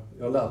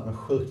 jag har lärt mig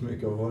sjukt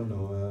mycket av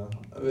honom.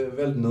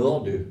 Väldigt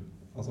nördig,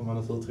 alltså om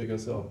man får uttrycka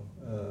så,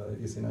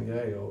 i sina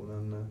grejer.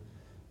 Men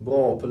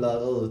bra på att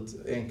lära ut,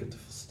 enkelt att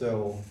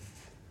förstå,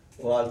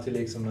 Och alltid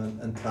liksom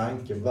en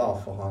tanke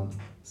varför han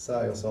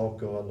säger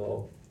saker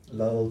eller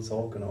lär ut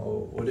sakerna.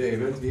 Och det är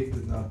väldigt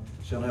viktigt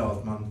känner jag,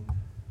 att man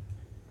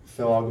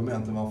får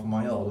argumenten varför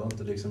man gör det och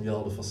inte liksom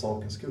gör det för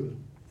sakens skull.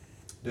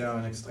 Det är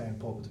en extremt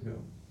bra på, tycker jag.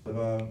 Det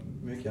var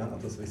mycket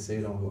annat alltså vid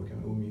sidan av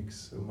hockeyn.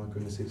 Umgicks och man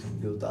kunde liksom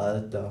gå ut och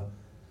äta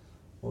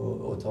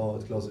och ta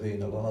ett glas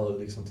vin eller öl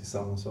liksom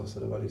tillsammans också.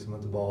 Det var liksom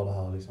inte bara det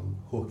här liksom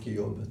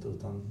hockeyjobbet,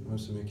 utan det var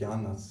så mycket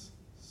annat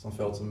som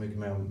får så mycket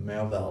mer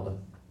mervärde,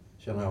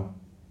 känner jag.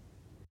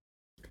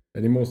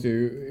 Det måste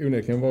ju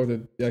onekligen varit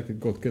ett jäkligt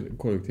gott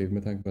kollektiv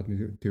med tanke på att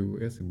ni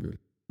tog SM-guld.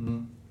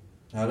 Mm.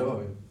 Ja, det var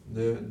vi.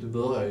 Det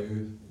började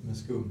ju med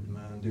skumt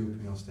med en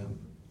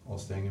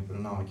dopingavstängning på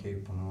den andra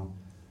keepern.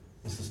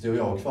 Och så stod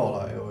jag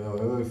kvar där och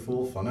jag var ju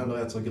fortfarande ändå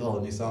rätt så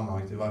grön i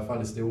sammanhanget, i varje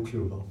fall i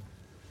storklubbar.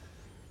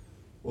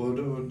 Och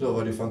då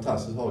var det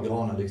fantastiskt att ha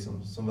Grane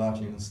liksom, som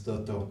verkligen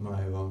stötte åt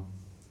mig. Och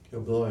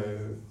jag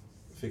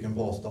fick en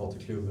bra start i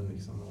klubben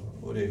liksom,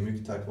 och det är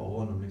mycket tack vare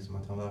honom liksom,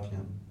 att han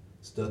verkligen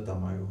stöttade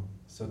mig och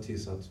såg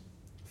till så att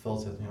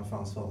förutsättningarna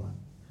fanns för mig.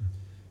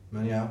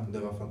 Men ja, det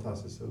var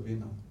fantastiskt att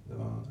vinna. Det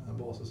var en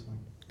bra säsong.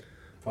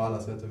 På alla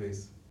sätt och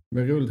vis.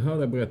 Men roligt att höra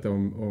dig berätta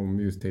om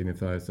just tiden i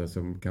Färjestad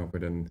som kanske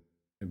den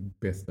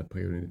bästa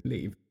perioden i ditt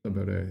liv. Där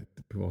både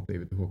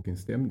privatlivet och hockeyn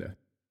stämde.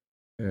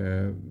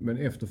 Men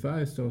efter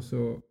Färjestad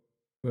så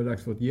var det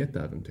dags för ett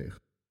jätteäventyr.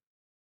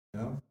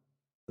 Ja.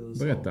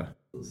 Berätta.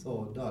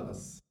 USA,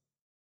 Dallas.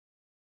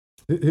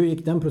 Hur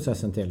gick den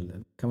processen till?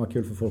 Det kan vara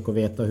kul för folk att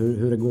veta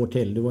hur det går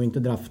till. Du var ju inte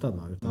draftad,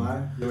 va?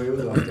 Nej, jag var ju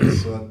draftad,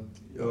 så att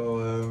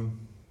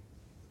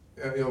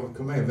jag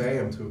kom med i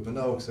VM-truppen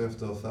där också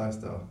efter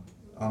Färjestad.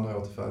 Andra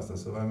året i Färjestad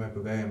så var jag med på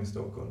VM i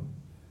Stockholm.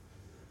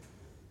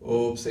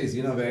 Och precis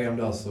innan VM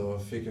där så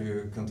fick jag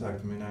ju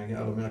kontakt med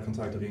mina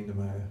kontakter ringde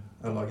mig,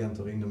 eller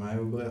agenter ringde mig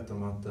och berättade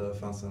om att det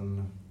fanns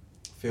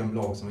 5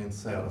 lag som var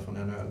intresserade från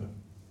NHL.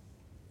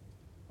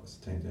 Och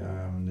så tänkte jag,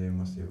 ja men det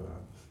måste ju vara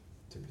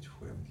typ ett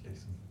skämt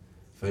liksom.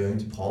 För jag har ju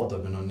inte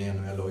pratat med någon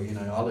NHL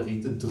innan. Jag har aldrig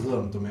riktigt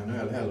drömt om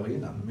NHL heller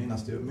innan.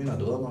 Mina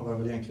drömmar var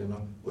väl egentligen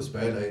att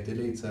spela i ett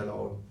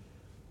elitserielag.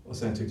 Och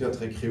sen tyckte jag att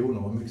 3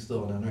 Kronor var mycket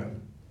större än NHL.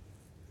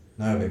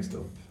 När jag växte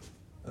upp.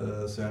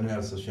 Så i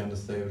NHL så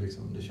kändes det ju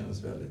liksom, det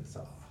kändes väldigt så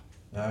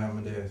ja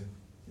men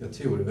jag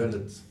tog det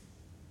väldigt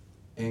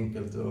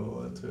enkelt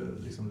och jag tror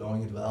liksom la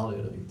inget värde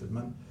i det riktigt.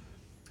 Men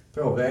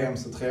på VM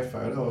så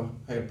träffade jag då,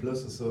 helt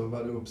plötsligt så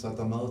var det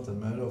uppsatta möten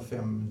med då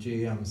 5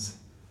 GMs.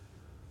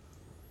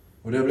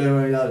 Och det blev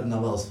jag jävligt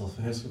nervös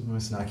för helt skulle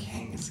man snacka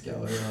engelska.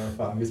 Och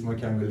visst man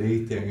kan väl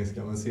lite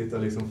engelska, men sitta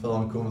liksom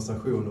för en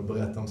konversation och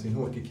berätta om sin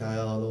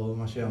hockeykarriär eller hur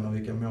man känner,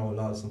 vilka mål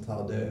och allt sånt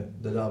här,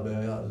 det där blev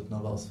jag jävligt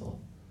nervös för.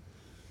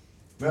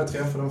 Men jag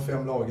träffade de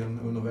 5 lagen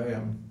under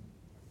VM.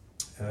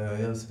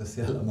 Jävligt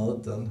speciella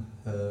möten.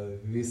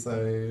 Vissa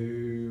är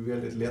ju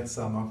väldigt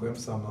lättsamma,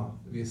 skämtsamma.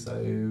 Vissa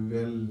är ju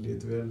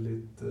väldigt,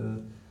 väldigt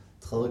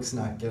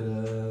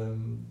trögsnackade,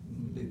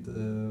 lite,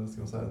 vad ska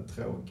man säga,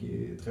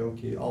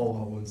 tråkig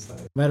aura runt sig.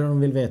 Vad är det de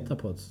vill veta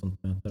på ett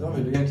sånt möte? De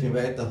vill egentligen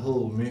veta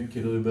hur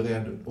mycket du är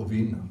beredd att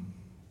vinna.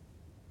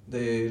 Det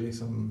är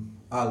liksom,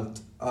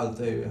 allt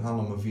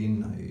handlar om att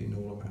vinna i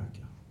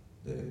Nordamerika.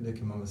 Det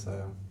kan man väl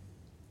säga.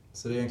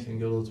 Så det egentligen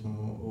går ut på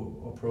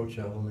att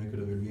approacha hur mycket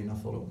du vill vinna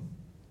för dem.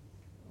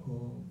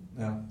 Och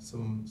ja,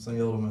 sen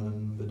gör de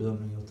en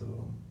bedömning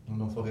utav om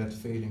de får rätt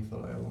feeling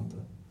för det eller inte.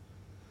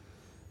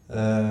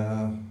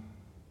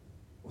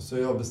 Och så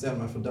jag bestämde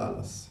mig för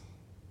Dallas.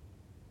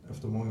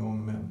 Efter många om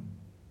och men.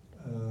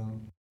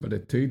 Var det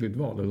ett tydligt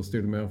val eller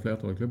stod det mellan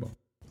flertalet klubbar?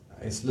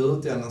 I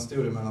slutändan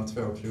stod det mellan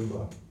 2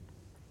 klubbar.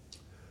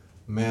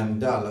 Men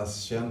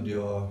Dallas kände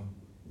jag,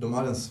 de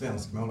hade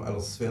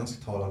en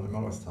svensktalande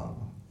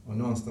målvaktstränare. Och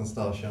någonstans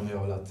där kände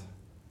jag väl att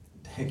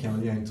det kan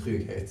väl ge en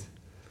trygghet.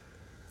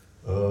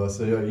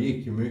 Så jag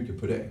gick ju mycket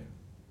på det.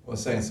 Och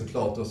sen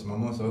såklart också, man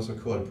måste också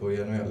koll på i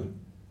NHL.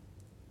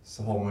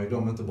 Så har man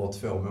ju inte bara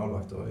 2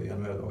 målvakter i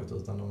NHL-laget,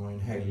 utan de har en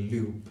hel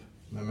loop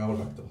med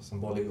målvakter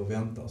som bara ligger och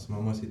väntar. Så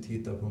man måste ju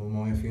titta på hur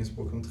många finns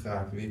på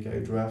kontrakt, vilka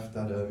är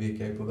draftade,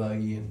 vilka är på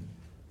väg in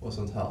och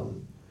sånt här.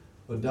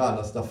 Och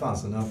Dallas, där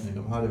fanns en öppning.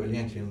 De hade väl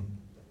egentligen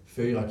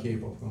 4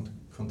 keeper på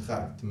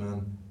kontrakt,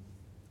 men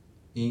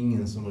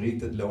ingen som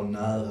riktigt låg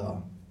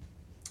nära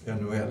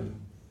NHL.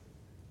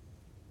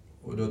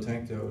 Och då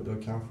tänkte jag, då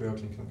kanske jag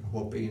kan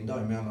hoppa in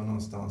däremellan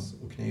någonstans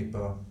och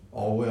knipa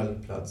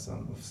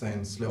AHL-platsen och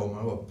sen slå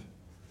mig upp.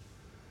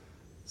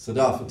 Så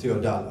därför tog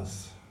jag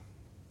Dallas.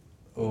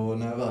 Och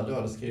när jag väl då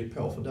hade skrivit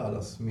på för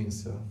Dallas,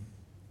 minns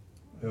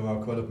jag var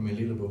och kollade på min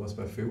lillebror och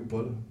spelade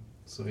fotboll.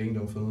 Så ringde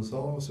de från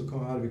USA och så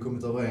hade vi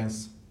kommit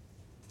överens.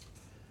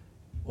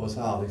 Och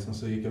så här liksom,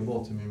 så gick jag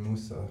bort till min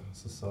morsa.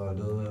 Så sa jag,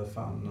 du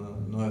fan,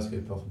 nu har jag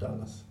skrivit på för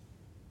Dallas.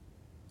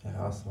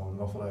 Ja, sa hon,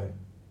 varför det?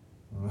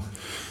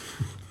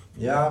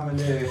 Ja, men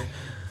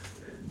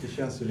det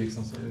känns ju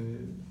liksom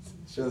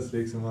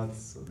som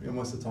att jag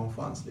måste ta en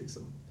chans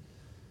liksom.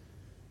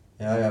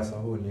 Ja,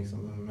 sa hon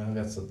liksom med en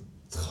rätt så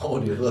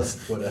tradig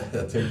röst på det.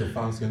 Jag tänkte,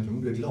 fan ska jag inte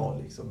bli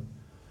glad liksom.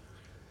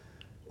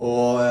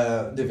 Och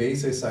det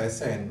visade sig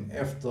sen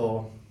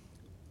efter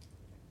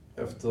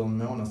efter en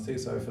månads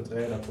tid så har jag fått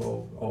reda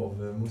på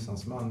av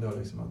mossans man då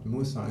liksom att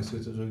mossan har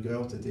suttit och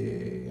gråtit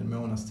i en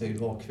månads tid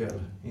var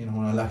kväll innan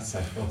hon har lagt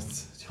sig för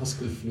att jag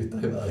skulle flytta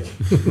iväg.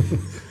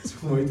 Så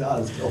hon var inte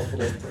alls klar för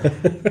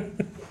detta.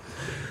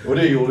 Och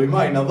det gjorde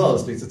mig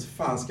nervös liksom.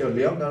 Fan, ska jag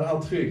lämna den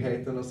här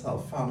tryggheten och så här,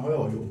 fan har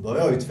jag gjort?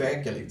 Började jag ju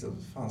tveka lite.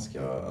 Fan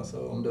ska jag,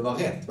 alltså om det var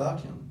rätt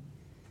verkligen.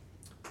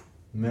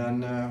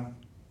 Men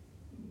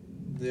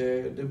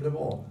det blev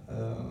bra.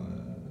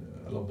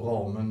 Eller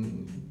bra,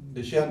 men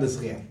det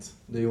kändes rätt.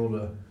 Det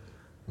gjorde.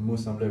 Och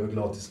morsan blev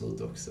glad till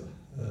slut också.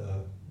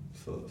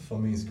 För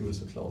min skull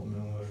såklart.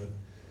 Men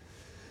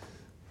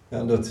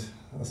ändå,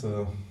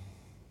 alltså,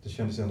 det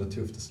kändes ändå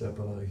tufft att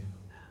släppa iväg.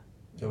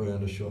 Jag var ju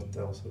ändå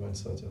 28 år så det var inte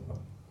så att jag var...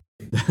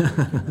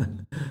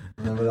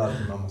 Men jag var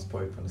alltid mammas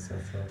pojk på något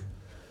sätt.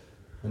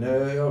 Men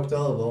jag åkte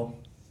över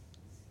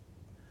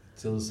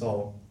till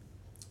USA,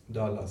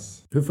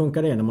 Dallas. Hur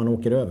funkar det när man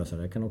åker över så?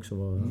 Det kan också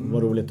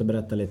vara roligt att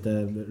berätta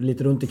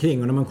lite runt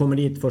omkring. Och när man kommer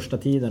dit första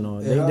tiden.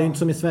 Och det är inte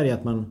som i Sverige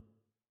att man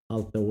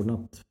alltid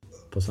ordnat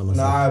på samma sätt.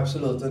 Nej,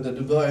 absolut inte.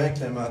 Du börjar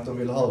egentligen med att de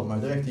ville ha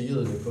mig direkt i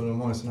juli på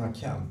de har en sån här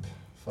camp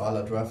för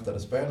alla draftade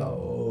spelare.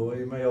 Och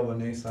i och med jag var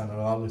nysignad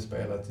och aldrig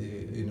spelat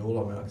i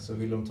Nordamerika så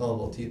ville de ta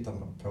över och titta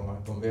på mig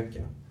på en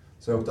vecka.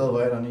 Så jag åkte över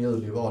redan i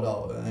juli, var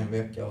där en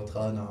vecka och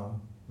tränade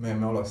med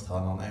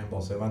målvaktstränaren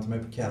enbart. Så jag var inte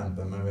med på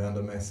campen men vi var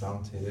ändå med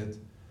samtidigt.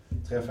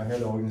 Träffade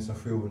hela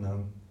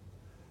organisationen.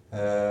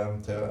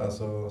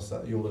 Alltså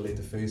gjorde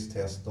lite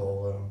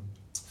fystester.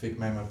 Fick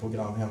med mig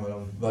program hem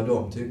vad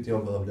de tyckte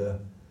jag behövde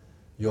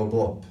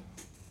jobba upp.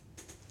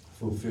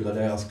 För att uppfylla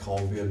deras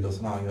kravbild och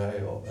såna här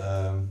grejer.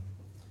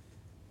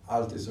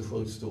 Allt är så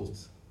sjukt stort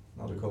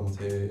när det kommer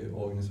till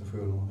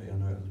organisationer i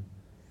NHL.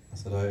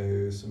 Alltså det är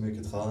ju så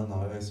mycket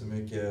tränare, det är så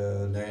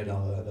mycket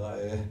ledare,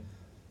 det är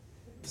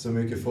så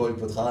mycket folk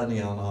på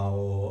träningarna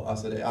och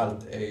alltså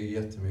allt är ju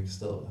jättemycket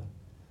större.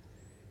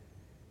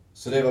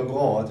 Så det var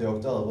bra att jag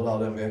åkte över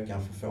där den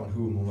veckan för att få en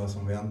hum om vad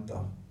som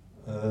väntar.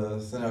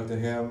 Sen jag åkte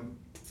hem,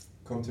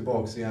 kom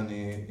tillbaks igen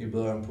i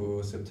början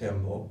på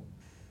september.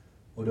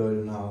 Och då är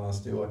den här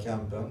stora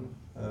campen.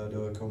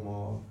 Då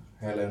kommer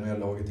hela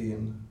NHL-laget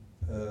in.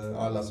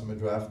 Alla som är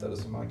draftade,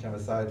 så man kan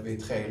väl säga att vi är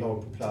 3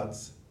 lag på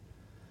plats.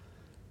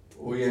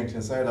 Och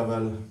egentligen så är det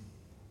väl,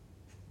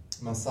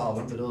 man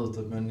ser inte det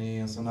utåt, men i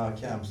en sån här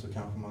camp så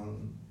kanske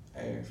man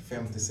är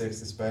 50-60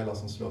 spelare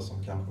som slåss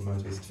om kanske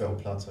möjligtvis 2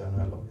 platser i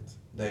NHL-laget.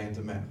 Det är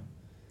inte mer.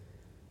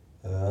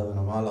 Även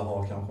om alla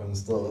har kanske en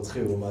större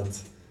tro om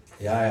att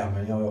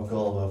men jag åker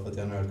över för att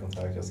jag har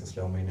NHL-kontrakt, jag ska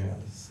slå mig in i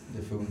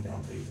det funkar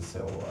inte riktigt så.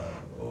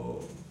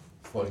 Och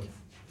folk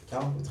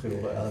kanske tror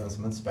det, även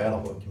som inte spelar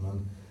hockey,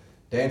 men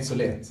det är inte så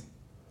lätt.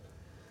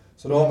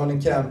 Så då har man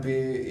en camp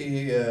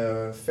i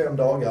 5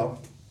 dagar.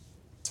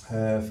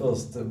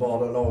 Först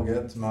bara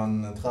laget,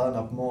 man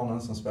tränar på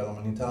morgonen, sen spelar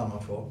man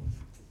internmatcher.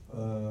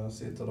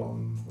 Sitter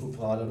de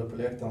uppradade på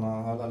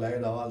läktarna, alla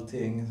ledare,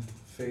 allting.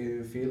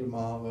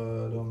 Filmar,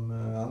 de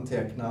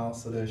antecknar,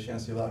 så det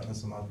känns ju verkligen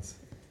som att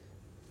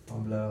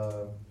man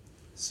blir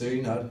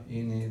synad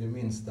in i det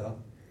minsta.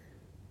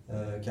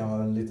 Kan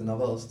vara lite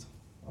nervöst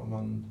om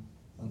man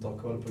inte har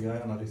koll på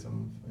grejerna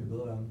liksom i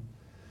början.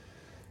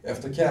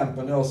 Efter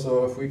campen då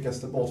så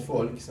skickas det bort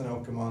folk, sen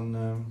åker man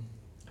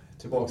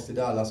tillbaks till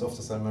Dallas,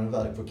 ofta är man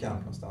iväg på camp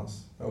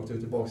någonstans. Jag åkte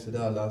tillbaks till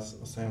Dallas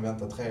och sen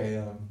väntar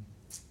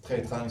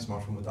 3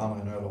 träningsmatcher mot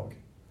andra NHL-lag.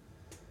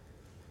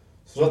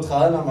 Så då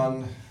tränar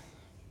man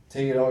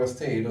 10 dagars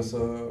tid och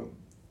så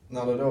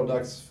när det då är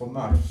dags för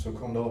match så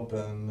kom det upp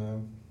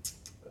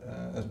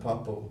ett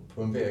papper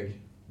på en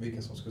vägg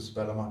vilka som skulle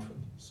spela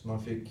matchen. Så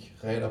man fick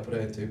reda på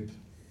det typ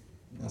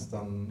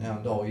nästan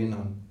en dag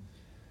innan.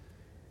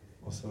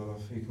 Och så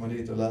fick man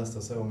dit och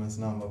läste så om ens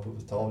namn var på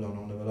tavlan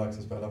om det var dags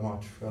att spela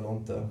match eller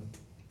inte.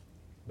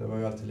 Det var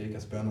ju alltid lika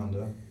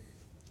spännande.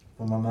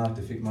 Om man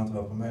märkte fick man inte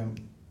vara med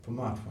på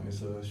matchen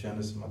så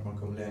kändes det som att man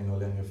kom längre och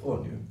längre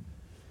ifrån ju.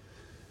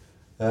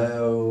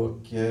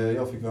 Och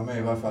jag fick vara med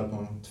i varje fall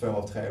på 2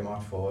 av 3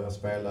 matcher. Jag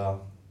spelade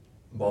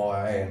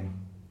bara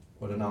en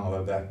och den andra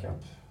var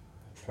backup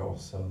på.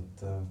 Så att,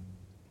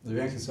 det är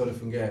egentligen så det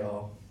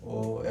fungerar.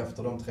 Och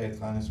efter de 3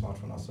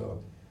 träningsmatcherna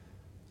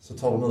så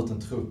tar de ut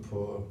en trupp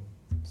på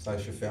säg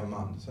 25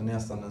 man. Så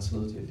nästan den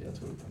slutgiltiga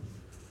truppen.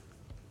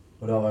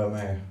 Och där var jag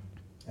med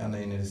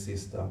ända in i det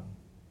sista.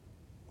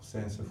 Och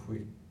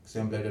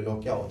sen blev det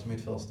lockout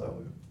mitt första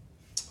år.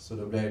 Så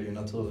då blev det ju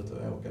naturligt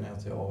att åka ner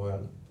till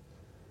AHL.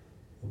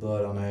 Och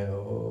började där nere.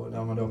 Och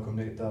när man då kom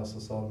dit där så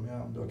sa de,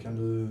 då kan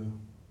du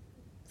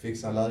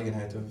fixa en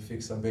lägenhet och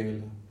fixa en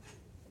bil.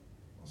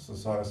 Och så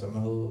sa jag så,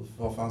 men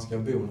var fan ska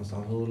jag bo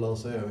någonstans? Hur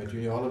löser jag? Vet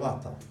ju, jag har aldrig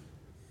varit där.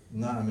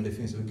 Nej, men det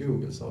finns ju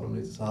Google, sa de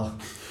lite så här.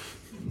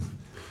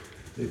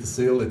 Lite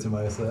syrligt till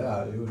mig. Så det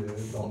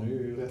har ni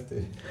ju rätt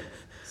i.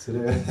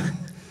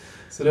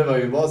 Så det var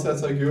ju bara att sätta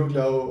sig och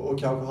googla och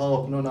kanske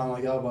höra på någon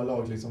annan grabbar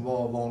lag liksom.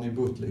 Var har ni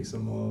bott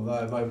liksom? Och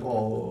vad är bra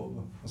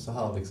och så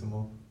här liksom.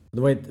 Och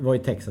det var i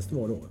Texas det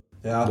var då?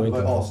 Ja, det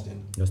var i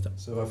Austin. Just det.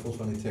 Så det var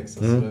fortfarande i Texas.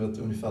 Så det var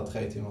ungefär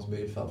 3 timmars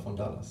bilfärd från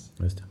Dallas.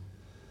 Just det.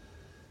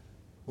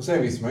 Och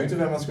sen visste man ju inte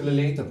vem man skulle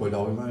lita på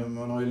idag.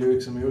 Man har ju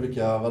liksom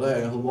olika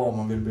värderingar hur bra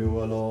man vill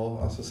bo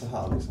eller alltså så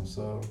här liksom.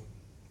 Så.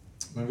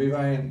 Men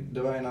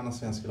det var en annan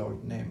svensk lag,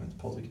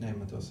 Patrik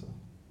Nemeth också.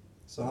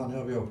 Så han och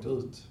jag, vi åkte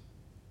ut.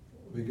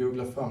 Vi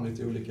googlade fram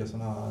lite olika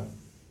sådana här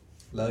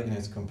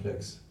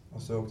lägenhetskomplex.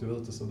 Och så åkte vi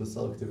ut och så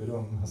besökte vi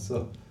dem. Och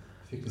så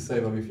fick vi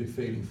se vad vi fick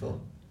feeling för.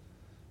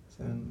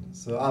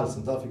 Så allt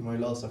sånt där fick man ju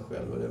lösa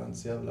själv och det var inte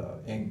så jävla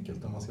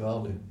enkelt om man ska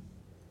vara ärlig.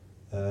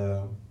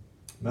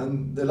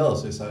 Men det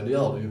löser sig, det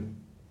gör det ju.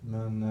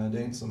 Men det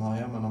är inte som här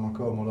hemma när man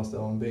kommer och där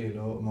står en bil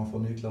och man får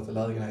nycklar till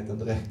lägenheten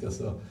direkt.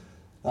 Alltså,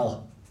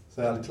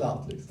 så är allt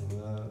klart liksom.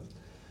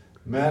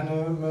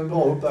 Men med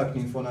bra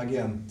uppbackning från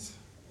agent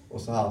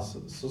och så här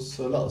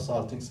så löser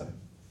allting sig.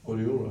 Och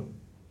det gjorde det.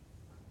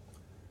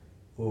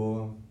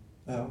 Och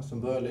ja,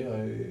 sen började jag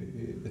lira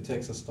i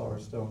Texas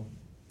Stars då.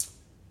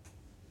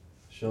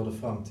 Körde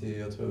fram till,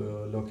 jag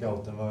tror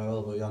lockouten var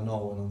över i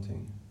januari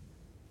någonting.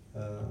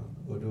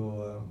 Och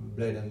då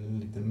blev det en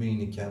liten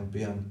minicamp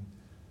igen.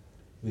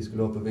 Vi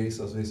skulle upp och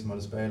visa oss, vi som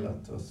hade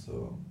spelat. Och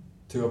så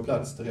tog jag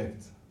plats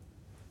direkt.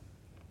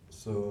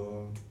 Så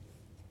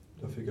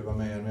då fick jag vara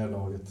med i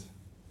NHL-laget.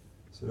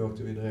 Så då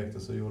åkte vi direkt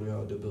och så gjorde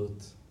jag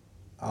debut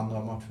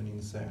andra matchen in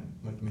i serien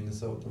mot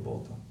Minnesota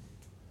borta.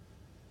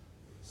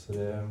 Så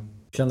det...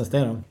 Kändes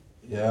det då?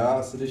 Ja,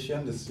 alltså det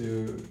kändes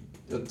ju...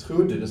 Jag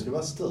trodde det skulle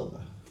vara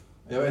större.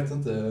 Jag vet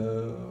inte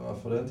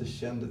varför det inte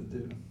kändes...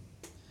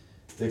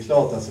 Det är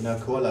klart alltså när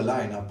jag kollade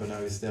line-upen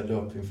när vi ställde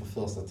upp inför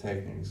första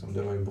teckningen, liksom,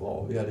 det var ju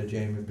bra. Vi hade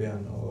Jamie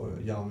Benn och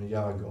Jaromir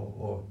Jagr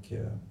och...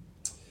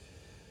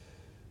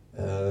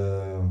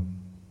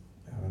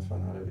 vad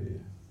fan hade vi?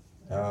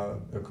 Ja,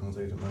 jag kommer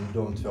inte riktigt, men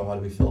de två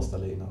hade vi första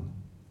linan.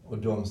 Och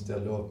de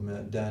ställde upp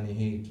med Danny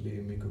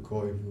Heatley, Mikko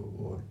Koivu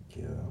och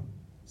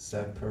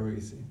Zach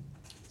Parisi.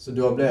 Så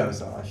då blev jag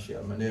så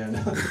här, men det är en...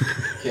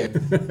 Okay.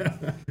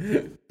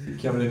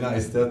 Det kan bli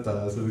nice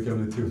detta, alltså det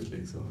kan bli tufft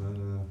liksom.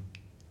 Men,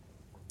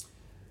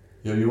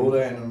 jag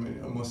gjorde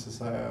jag måste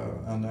säga,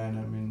 en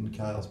av min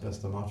karriärs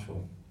bästa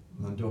matcher.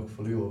 Men dock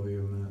förlorade vi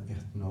ju med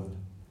 1-0.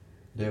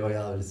 Det var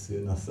jävligt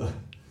synd alltså.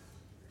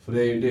 För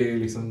det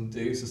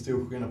är ju så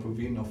stor skillnad på att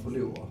vinna och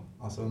förlora.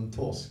 Alltså en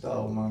torsk där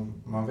och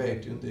man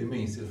vet ju inte, i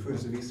min situation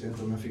så visste jag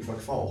inte om jag fick vara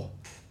kvar.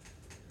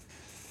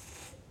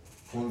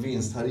 Och en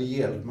vinst hade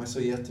hjälpt mig så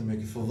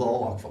jättemycket för att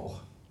vara kvar.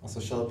 Alltså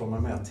köper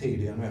man mer tid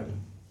i NHL.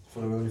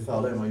 För det var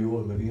ungefär det man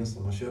gjorde med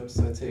vinster. Man köpte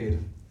sig tid,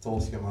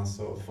 torskar man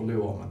så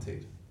förlorar man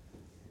tid.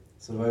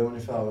 Så det var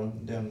ungefär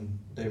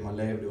det man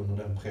levde under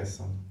den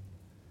pressen.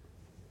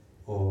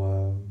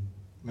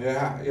 Men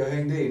jag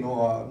hängde i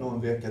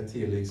någon vecka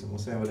till liksom, och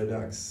sen var det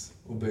dags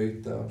att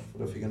byta. För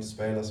då fick jag inte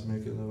spela så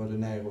mycket, nu var det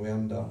ner och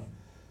vända.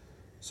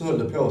 Så höll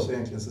det på sig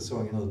egentligen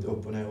säsongen ut,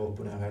 upp och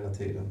ner hela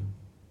tiden.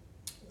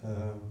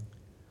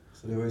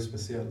 Så det var ju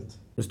speciellt.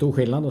 Det är stor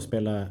skillnad att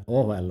spela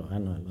AHL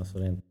och NHL, alltså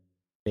rent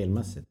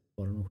spelmässigt.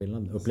 Var det någon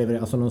skillnad? Upplever det,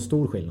 alltså någon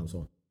stor skillnad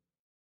så?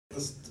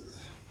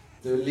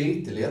 Det är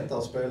lite lättare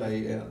att spela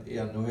i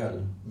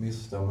NHL,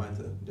 missförstår man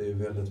inte. Det är ju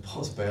väldigt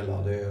bra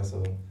spelare, det är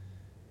alltså...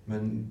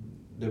 Men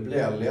det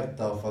blir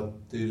lättare för att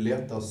det är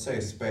lättare att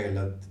se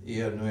spelet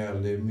i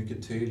NHL. Det är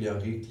mycket tydliga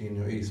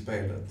riktlinjer i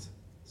spelet.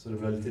 Så det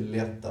blir lite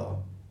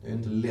lättare. Det är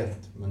inte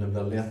lätt, men det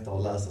blir lättare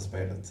att läsa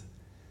spelet.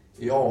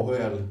 I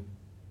AHL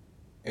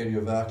är det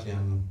ju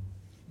verkligen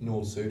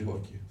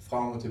nord-syd-hockey.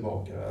 Fram och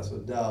tillbaka. Alltså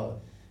där,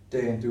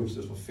 det är inte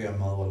uppstått för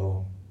 5 år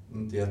eller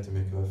inte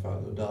jättemycket i alla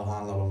fall. Och där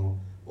handlar det om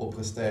att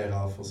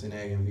prestera för sin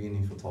egen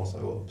vinning för att ta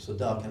sig upp. Så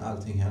där kan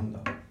allting hända.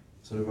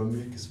 Så det var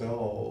mycket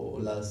svårare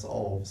att läsa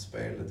av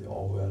spelet i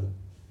AHL.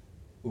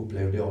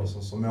 Upplevde jag det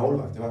som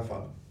målvakt i alla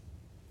fall.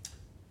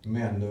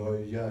 Men det var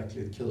ju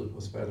jäkligt kul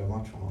att spela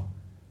matcherna.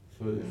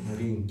 För med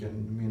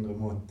rinken, mindre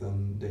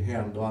måtten, det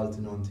händer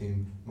alltid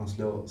någonting. Man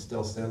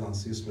står sällan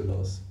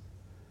sysslolös.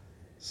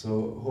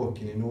 Så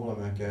hockeyn i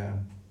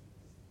Nordamerika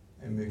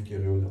är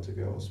mycket roligare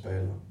tycker jag att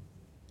spela.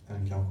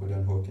 Än kanske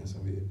den hockeyn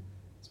som vi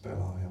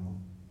spelar här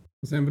hemma.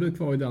 Och sen var du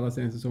kvar i Dallas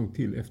en säsong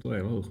till efter det,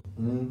 eller hur?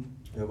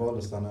 Jag valde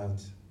att stanna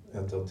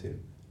ett år till.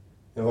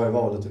 Jag var i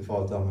valet och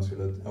kvalet där man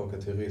skulle åka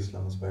till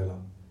Ryssland och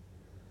spela.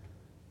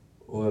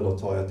 Eller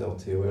ta ett år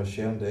till. Och jag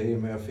kände i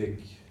och med att jag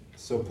fick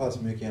så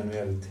pass mycket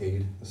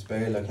NHL-tid. Jag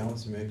spelade kanske inte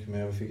så mycket, men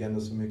jag fick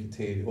ändå så mycket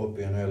tid upp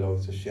i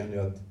NHL-laget, så kände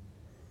jag att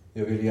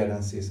jag ville ge den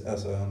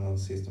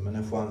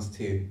en chans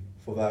till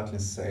för att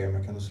verkligen se om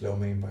jag kan slå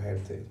mig in på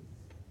heltid.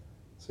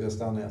 Så jag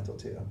stannade ett år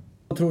till.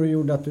 Vad tror du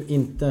gjorde att du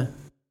inte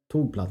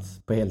tog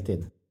plats på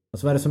heltid?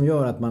 Alltså vad är det som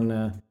gör att man...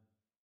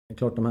 Det är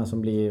klart de här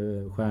som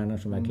blir stjärnor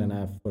som verkligen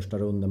är första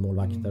runden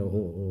målvakter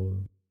och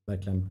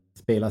verkligen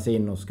spelas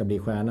in och ska bli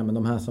stjärnor. Men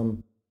de här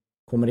som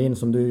kommer in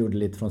som du gjorde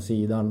lite från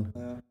sidan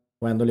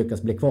och ändå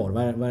lyckas bli kvar.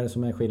 Vad är det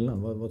som är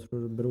skillnaden? Vad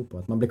tror du det beror på?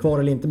 Att man blir kvar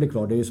eller inte blir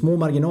kvar? Det är ju små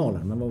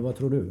marginaler, men vad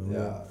tror du?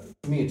 Ja,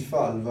 mitt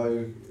fall var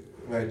ju,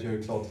 vet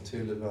jag klart och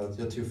tydligt, var att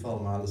jag tog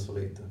för mig alldeles för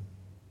lite.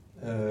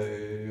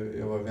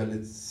 Jag var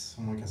väldigt,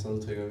 som man kan säga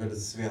uttrycka,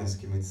 väldigt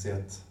svensk i mitt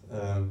sätt.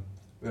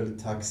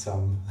 Väldigt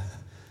tacksam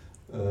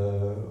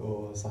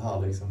och så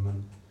här liksom.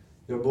 Men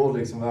Jag borde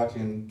liksom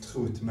verkligen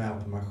trott mer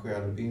på mig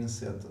själv,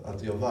 insett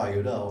att jag var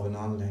ju där av en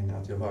anledning,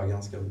 att jag var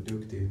ganska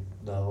duktig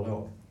där och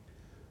då.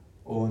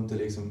 Och inte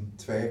liksom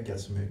tvekat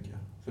så mycket.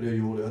 För det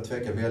gjorde jag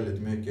tvekade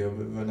väldigt mycket. Jag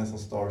var nästan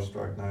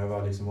starstruck när jag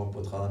var liksom uppe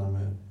och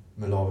tränade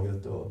med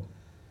laget. Och,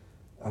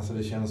 alltså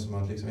det kändes som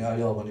att liksom, jag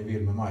gör vad ni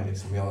vill med mig.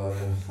 Liksom.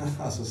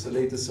 Alltså så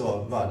lite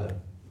så var det.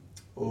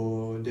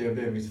 Och det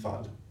blev mitt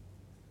fall.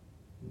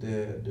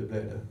 Det blev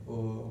det.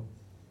 Och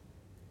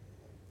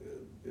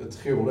jag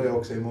tror det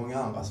också i många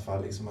andras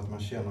fall, liksom, att man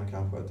känner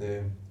kanske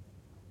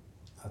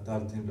att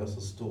allting blir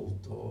så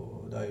stort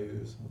och det är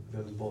ju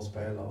väldigt bra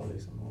spelare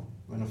liksom.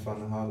 Men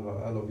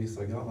fan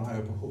vissa grabbar har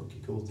ju på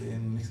hockeykort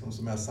liksom,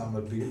 som jag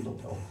samlat bilder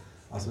på.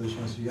 Alltså det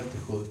känns ju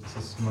jättesjukt.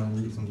 Så ska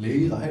man liksom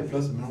lira helt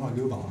plötsligt med de här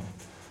gubbarna.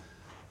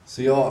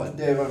 Så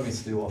det var mitt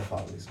stora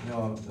fall liksom.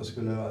 Jag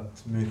skulle ha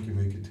varit mycket,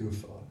 mycket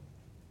tuffare.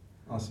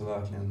 Alltså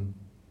verkligen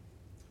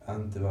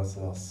inte vara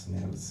så här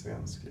snäll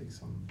svensk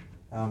liksom.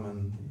 Ja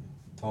men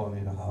tar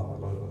ni det här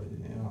eller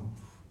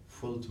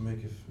skjut hur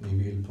mycket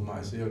ni vill på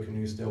mig. Så jag kunde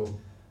ju stå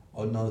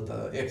och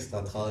nöta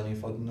extra träning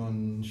för att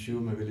någon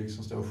tjomme vill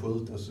liksom stå och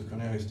skjuta, så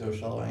kunde jag ju stå och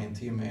köra 1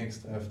 timme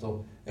extra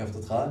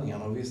efter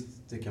träningen. Och visst,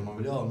 det kan man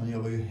väl göra, men jag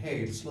var ju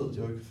helt slut.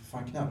 Jag var ju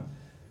fan knappt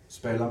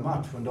spela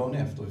matchen dagen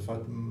efter, för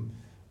att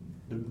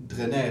det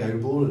dränerar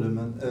ju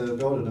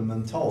både det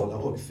mentala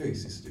och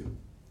fysiskt ju.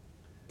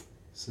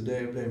 Så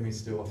det blev mitt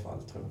stora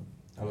fall, tror jag.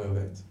 Eller jag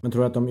vet. Men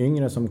tror du att de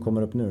yngre som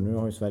kommer upp nu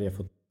har ju Sverige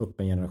fått upp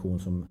en generation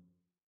som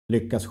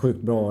lyckas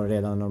sjukt bra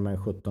redan när de är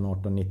 17,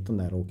 18, 19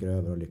 där och åker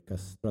över och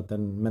lyckas. Tror att det är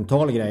en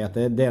mental grej, att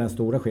det är den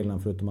stora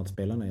skillnaden, förutom att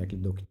spelarna är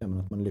jäkligt duktiga, men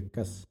att man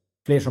lyckas,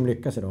 fler som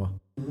lyckas idag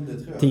Det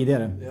tror jag.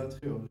 Tidigare. Jag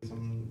tror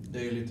liksom,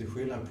 det är lite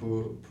skillnad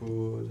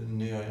på den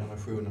nya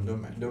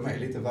generationen. De är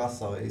lite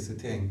vassare i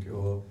sitt tänk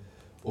och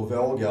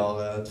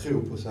vågar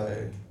tro på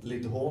sig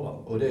lite hårdare,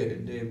 och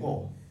det är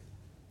bra.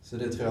 Så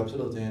det tror jag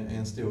absolut är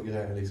en stor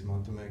grej, liksom,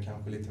 att de är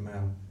kanske lite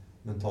mer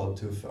mentalt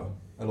tuffa.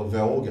 Eller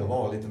vågar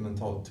vara lite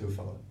mentalt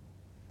tuffare.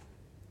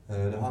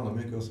 Det handlar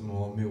mycket också om att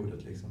ha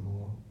modet liksom,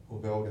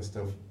 och våga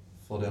stå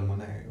för den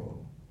man är.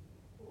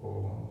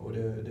 Och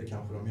det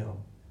kanske de gör.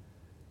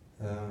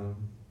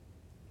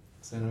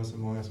 Sen är det så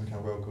många som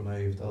kanske åker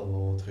naivt över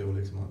och tror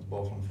liksom att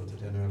bara för att de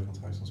fått ett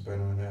NHL-kontrakt som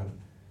spelar i NHL.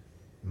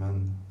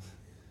 Men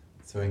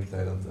så enkelt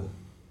är det inte.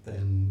 Det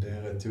är en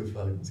rätt tuff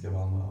väg man ska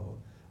vandra. Och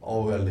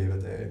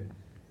AHL-livet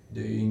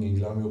det är ingen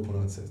glamour på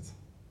något sätt.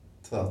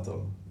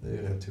 Tvärtom, det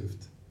är rätt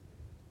tufft.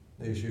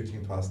 Det är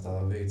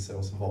kycklingpasta,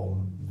 vitsås, var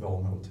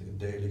måltid.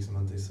 Det är liksom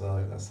inte i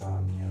Sverige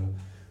lasagne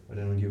och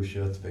det är någon god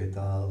köttbit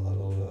där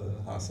eller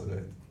alltså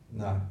det.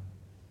 Nej.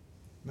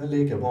 Men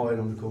lika bra är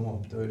det om du kommer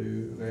upp, då är det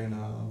ju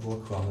rena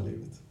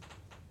rockstjärnelivet.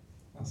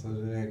 Alltså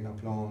det är egna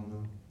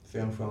plan,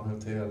 5-stjärnigt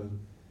hotell.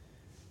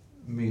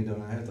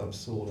 Middagen är helt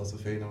absurda så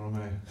fina de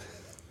är.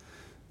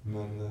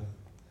 Men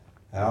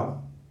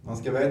ja, man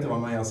ska veta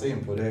vad man ger sig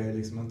in på. Det är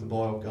liksom inte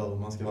bara åka över,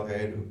 man ska vara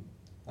redo.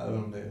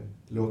 Även om det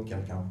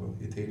lockar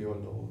kanske i tidig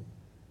ålder och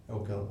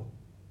åka över.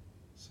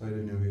 Så är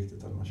det nog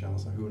viktigt att man känner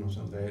sig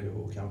 100% redo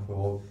och kanske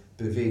har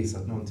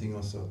bevisat någonting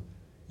också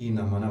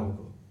innan man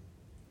åker.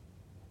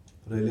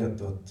 För det är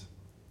lätt att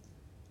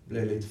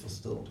bli lite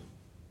förstörd.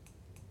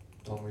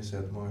 Då har vi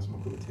sett många som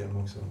har kommit hem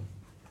också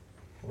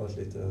och varit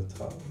lite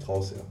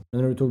trasiga.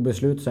 Men när du tog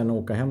beslut sen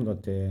att åka hem då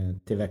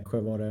till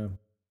Växjö, var det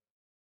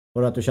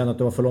att du kände att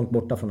du var för långt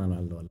borta från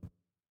NHL då? Eller?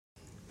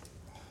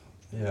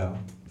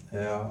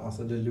 Ja,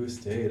 alltså det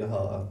lustiga är det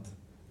här att,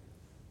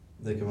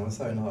 det kan man väl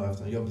säga här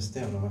efter, jag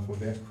bestämde mig för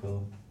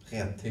Växjö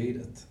rätt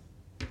tidigt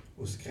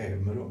och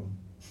skrev med dem.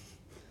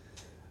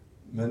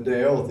 Men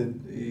det året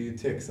i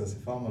Texas i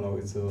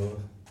farmarlaget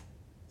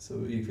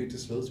så gick vi till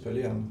slutspel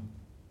igen.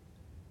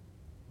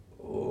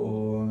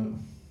 Och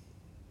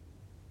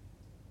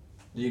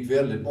det gick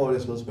väldigt bra i det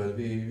slutspelet.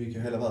 Vi gick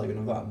hela vägen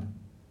och vann.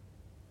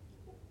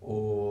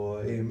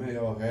 Och i och med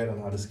jag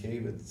redan hade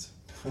skrivit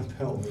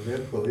på med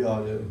Växjö,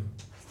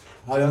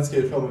 hade jag inte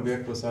skrivit på med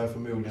Växjö så hade jag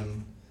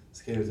förmodligen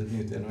skrivit ett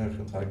nytt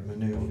NHL-kontrakt med en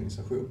ny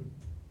organisation.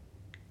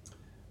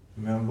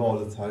 Men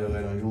valet hade jag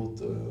redan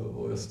gjort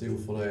och jag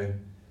stod för det.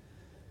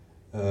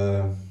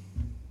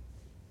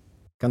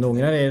 Kan du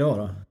ångra det idag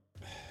då?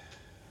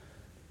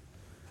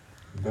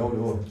 Både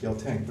och. Jag har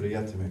tänkt på det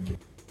jättemycket.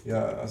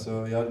 Jag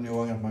hade nog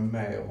ångrat mig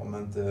mer om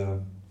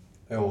inte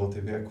året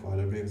i Växjö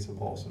hade blivit så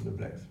bra som det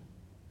blev.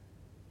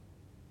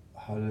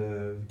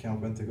 Hade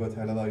kanske inte gått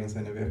hela vägen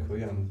sen i Växjö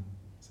igen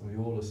som vi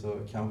gjorde, så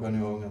kanske jag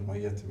nog ångrat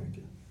mig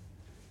jättemycket.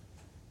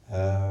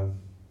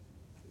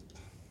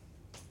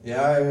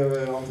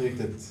 Jag har inte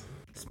riktigt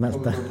smälta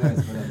kommit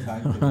överens med den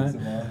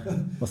tanken.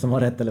 Vad som var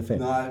rätt eller fel?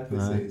 Nej,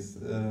 precis.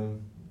 Nej.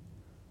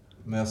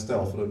 Men jag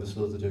står för det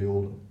beslutet jag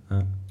gjorde.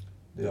 Ja.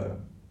 Det gör jag.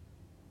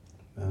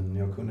 Men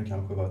jag kunde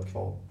kanske varit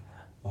kvar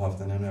och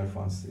haft en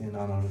NHL-chans i en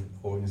annan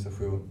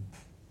organisation.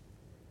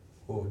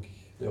 Och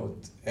det var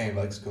ett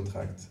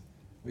envägskontrakt.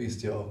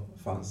 Visst jag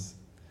fanns.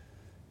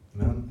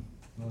 Men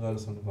nu var det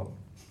som det var.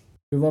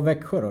 Hur var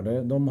Växjö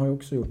då? De har ju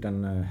också gjort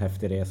en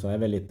häftig resa och är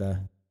väl lite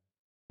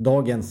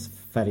dagens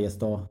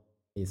Färjestad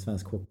i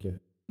svensk hockey.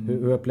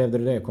 Hur upplevde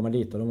du det att komma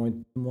dit? Och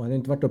de hade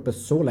inte varit uppe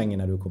så länge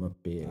när du kom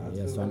upp i Jag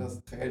tror det var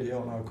deras 3:e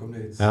år när jag kom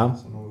dit Ja.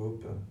 som de var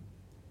uppe.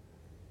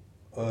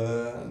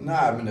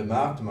 Nej, men det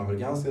märkte man väl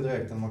ganska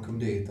direkt när man kom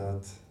dit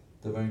att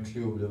det var en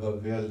klubb, det var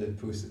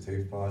väldigt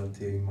positivt på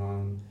allting.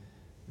 Men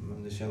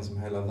det känns som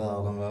hela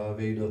världen var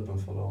vidöppen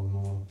för dem.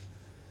 Och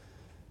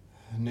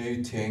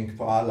nytänk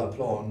på alla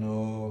plan.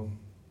 Och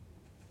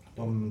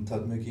de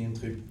tagit mycket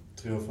intryck,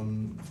 tror jag,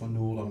 från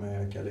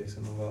Nordamerika.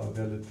 Liksom. De var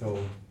väldigt på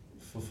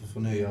för att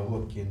förnya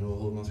hockeyn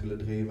och hur man skulle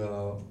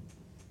driva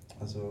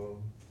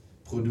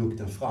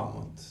produkten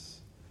framåt.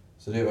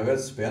 Så det var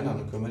väldigt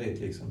spännande att komma dit.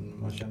 Liksom.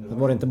 Man kände Det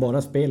var det inte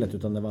bara spelet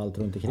utan det var allt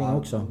runt omkring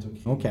också? Allt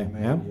runt omkring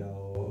media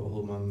och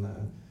hur man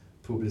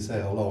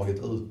publicerar laget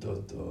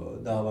utåt.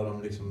 Och där var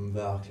de liksom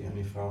verkligen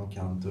i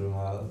framkant och de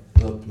var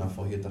öppna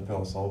för att hitta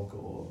på saker.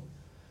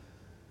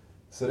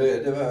 Så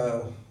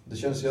det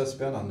känns ju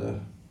spännande.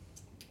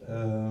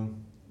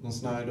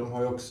 De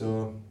har ju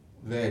också,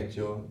 vet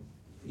jag,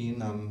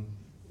 innan,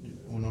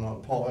 under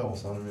ett par år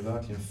så hade de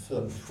verkligen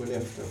följt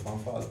Skellefteå,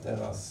 framförallt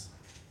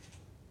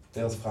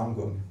deras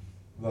framgång.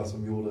 Vad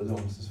som gjorde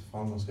dem så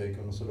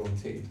framgångsrika under så lång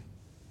tid.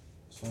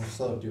 Så de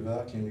försökte ju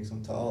verkligen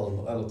liksom ta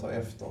över, eller ta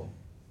efter.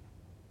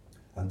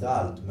 Inte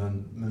allt,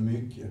 men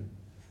mycket.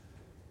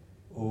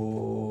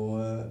 Och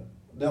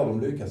det har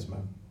de lyckats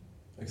med.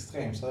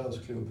 Extremt seriös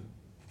klubb.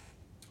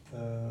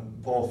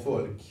 Bra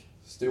folk,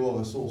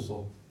 stora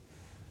resurser.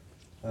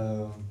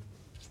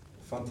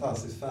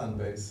 Fantastisk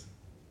fanbase.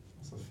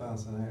 Alltså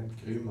fansen är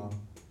helt grymma.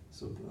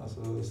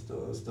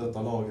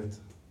 Stöttar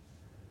laget.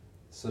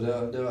 Så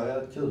det var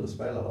jävligt kul att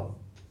spela där.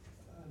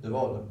 Det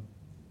var det.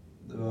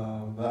 Det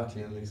var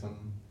verkligen liksom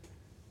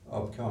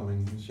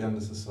upcoming.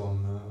 Kändes det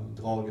som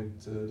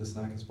draget, det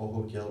snackas bara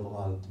hockey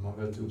överallt. Man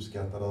var väldigt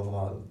uppskattad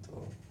överallt.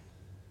 Och,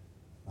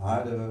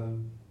 nej,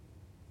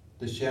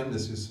 det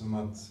kändes ju som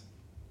att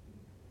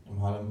de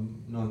hade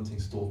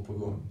någonting stort på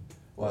gång.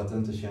 Och att det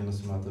inte kändes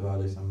som att det var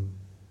liksom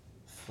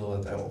för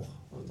ett år.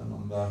 Utan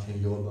de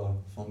verkligen jobbar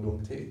för en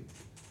lång tid.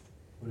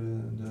 Och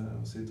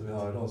sitter vi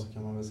här idag så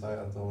kan man väl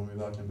säga att de har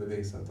verkligen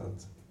bevisat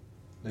att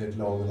det är ett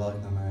lag att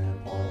räkna med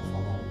ett par år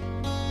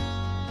framöver.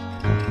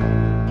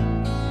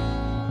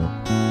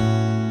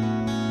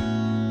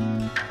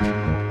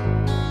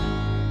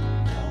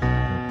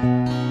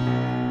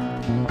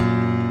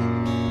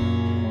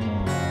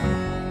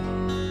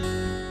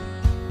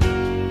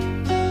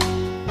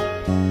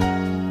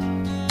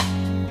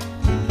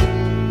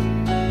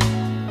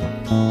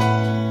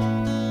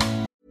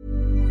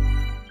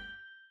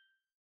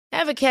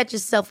 Ever catch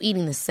yourself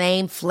eating the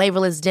same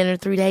flavorless dinner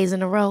 3 days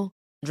in a row?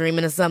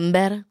 Dreaming of something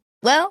better?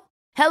 Well,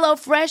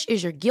 HelloFresh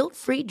is your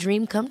guilt-free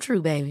dream come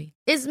true, baby.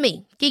 It's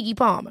me, Keke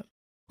Palmer.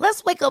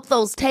 Let's wake up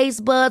those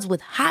taste buds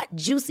with hot,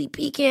 juicy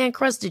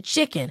pecan-crusted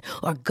chicken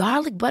or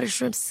garlic butter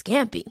shrimp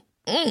scampi.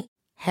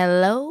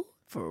 Hello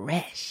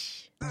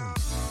Fresh.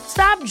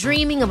 Stop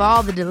dreaming of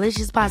all the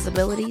delicious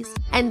possibilities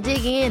and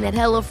dig in at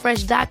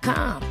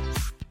HelloFresh.com.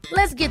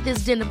 Let's get this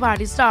dinner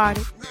party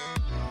started.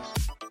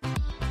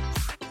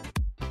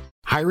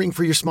 Hiring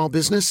for your small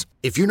business?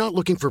 If you're not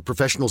looking for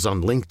professionals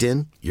on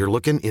LinkedIn, you're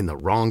looking in the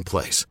wrong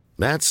place.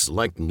 That's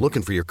like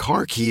looking for your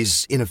car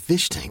keys in a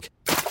fish tank.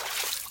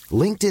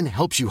 LinkedIn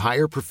helps you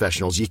hire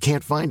professionals you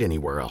can't find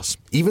anywhere else,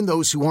 even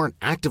those who aren't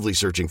actively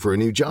searching for a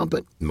new job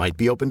but might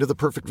be open to the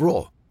perfect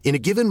role. In a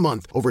given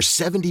month, over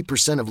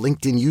 70% of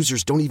LinkedIn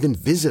users don't even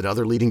visit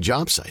other leading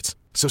job sites.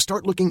 So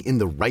start looking in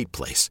the right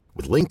place.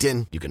 With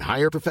LinkedIn, you can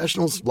hire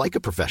professionals like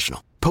a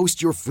professional.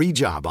 Post your free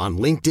job on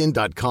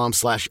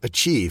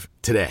linkedin.com/achieve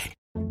today.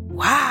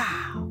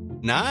 Wow.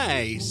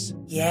 Nice.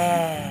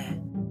 Yeah.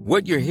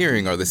 What you're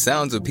hearing are the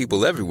sounds of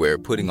people everywhere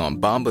putting on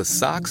Bombas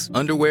socks,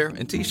 underwear,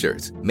 and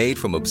T-shirts made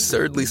from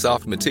absurdly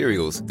soft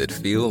materials that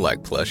feel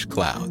like plush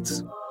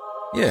clouds.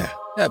 Yeah,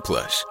 that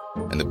plush.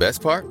 And the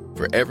best part?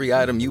 For every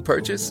item you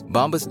purchase,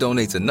 Bombas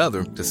donates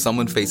another to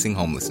someone facing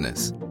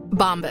homelessness.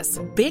 Bombas.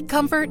 Big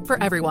comfort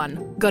for everyone.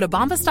 Go to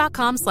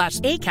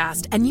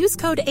bombas.com/ACAST and use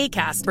code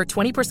ACAST for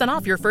 20%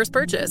 off your first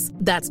purchase.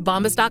 That's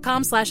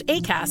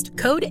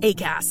bombas.com/ACAST. Code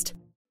ACAST.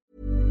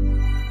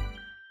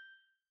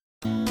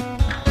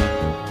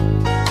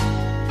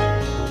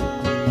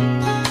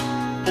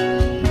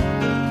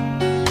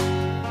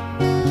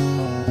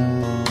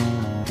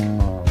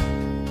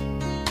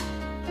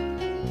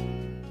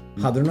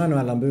 Hade du några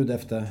mellanbud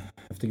efter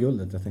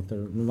guldet? Jag tänkte,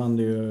 nu vann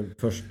du ju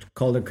först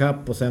Calder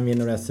Cup och sen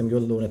vinner du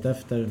SM-guld året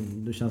efter.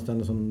 Det känns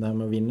ändå som det här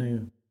med att vinna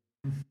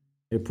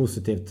är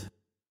positivt.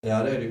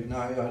 Ja, det är det.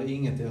 Nej, jag hade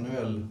inget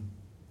NHL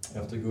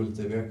efter guldet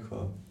i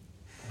Växjö.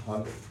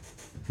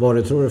 Var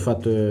det, tror du, för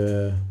att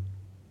du...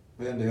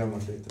 Vände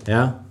hemåt lite.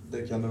 Ja.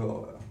 Det kan det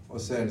vara.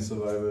 Och sen så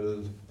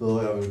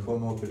började jag väl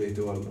komma upp i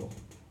lite ålder.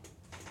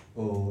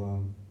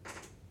 Och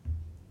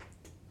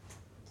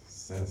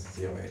sen,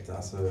 jag vet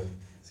alltså, jag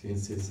ska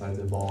inte säga att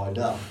det bara är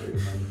därför,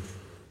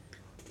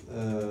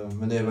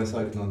 men det var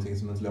säkert någonting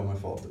som inte låg mig i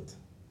fatet.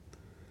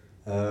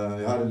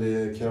 Jag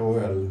hade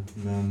KHL,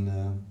 men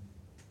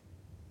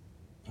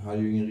jag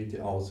hade ju ingen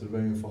riktig out, så det var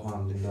ju en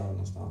förhandling där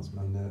någonstans,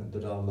 men det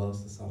där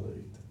löstes aldrig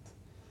riktigt.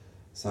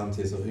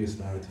 Samtidigt så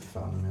Ryssland, jag vet inte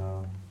fan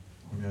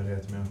om jag är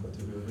rätt människa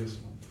till att bo i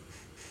Ryssland.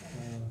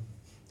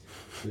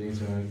 Det är inget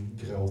som jag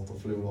gråter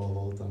och förlorar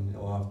över, utan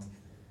jag har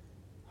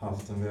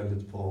haft en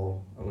väldigt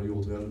bra, eller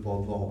gjort väldigt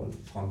bra val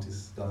fram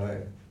tills där jag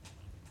är.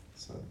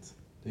 Så att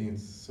det är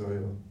inget så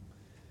jag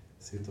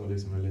sitter och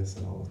liksom är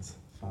ledsen av att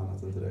fan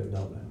att inte det är där blev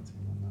någonting.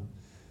 Men,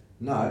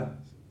 nej,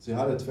 så jag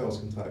hade ett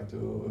 2-årskontrakt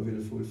och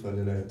ville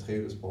fullfölja det. Jag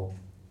trivdes bra.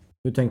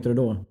 Hur tänkte du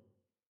då?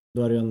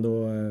 Då är du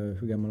ändå,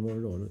 hur gammal var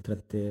du då?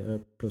 30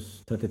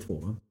 plus 32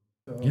 va?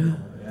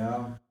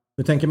 Ja.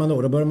 Hur tänker man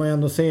då? Då börjar man ju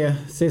ändå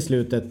se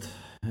slutet.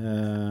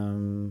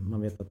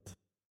 Man vet att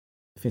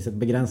det finns ett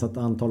begränsat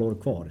antal år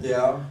kvar.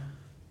 Ja,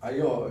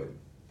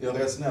 jag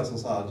resonerar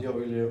så här att jag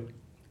vill ju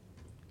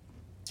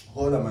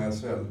hålla mig i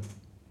SHL.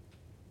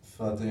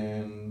 För att det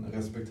är en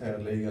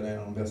respekterad liga, det är en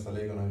av de bästa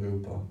ligorna i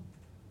Europa.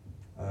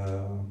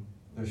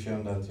 Jag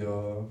kände att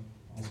jag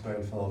har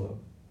spel för det.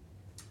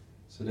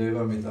 Så det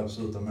var mitt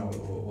absoluta mål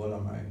att hålla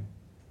mig.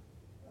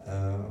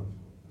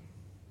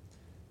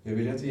 Jag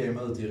vill inte ge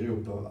mig ut i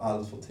Europa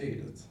allt för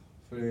tidigt.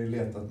 För det är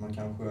lätt att man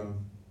kanske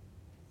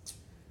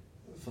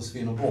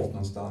försvinner bort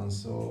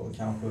någonstans och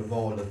kanske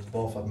valet,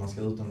 bara för att man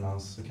ska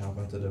utomlands, så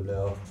kanske inte det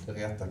blir det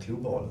rätta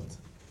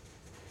klubbvalet.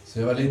 Så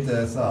jag var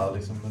lite så här,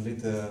 liksom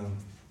lite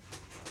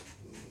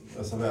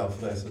reserverad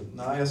för det. Så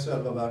nej, jag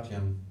själv var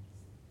verkligen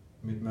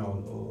mitt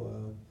mål och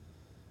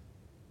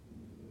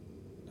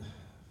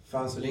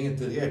fanns väl inget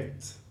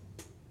direkt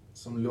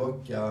som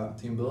lockade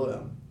till en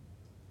början.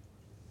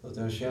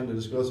 Utan jag kände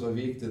det skulle också vara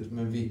viktigt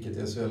med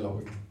vilket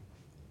SHL-lag.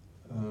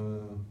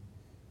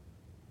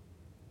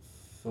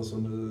 För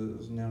som du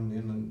nämnde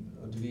innan,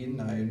 att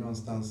vinna är ju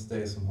någonstans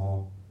det som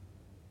har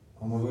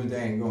man vunnit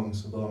en gång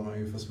så bör man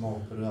ju få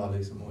smak på det där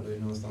liksom, och det är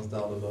någonstans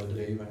där det bör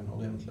driva en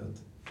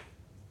ordentligt.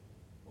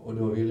 Och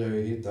då ville jag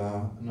ju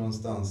hitta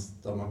någonstans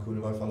där man kunde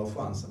i varje fall ha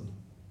chansen.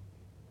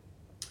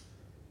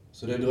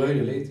 Så det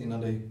dröjde lite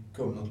innan det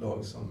kom något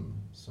lag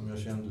som jag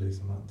kände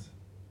liksom att,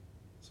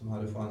 som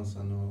hade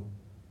chansen och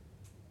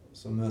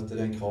som mötte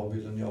den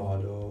kravbilden jag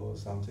hade, och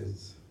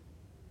samtidigt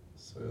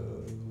så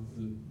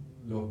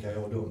lockade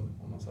jag dem,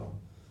 om man sa.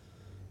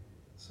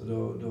 Så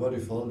då var det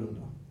ju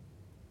Frölunda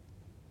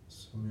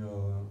som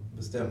jag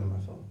bestämde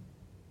mig för.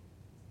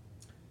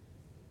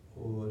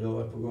 Och det har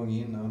varit på gång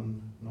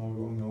innan några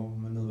gånger,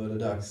 men nu är det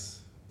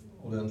dags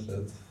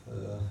ordentligt.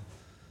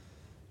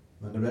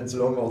 Men det blev inte så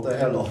långvarigt det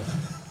heller.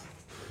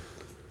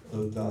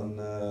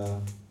 Utan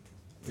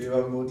vi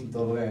var måttligt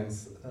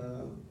överens.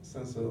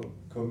 Sen så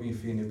kom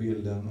MIF in i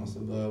bilden och så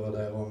började jag vara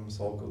där om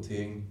saker och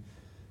ting.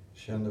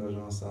 Kände väl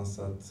någonstans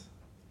att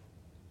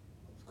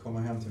komma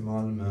hem till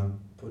Malmö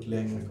på ett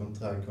längre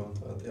kontrakt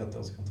kontra ett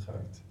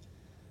ettårskontrakt.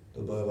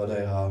 Då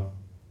började jag vara där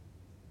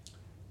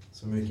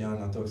så mycket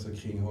annat också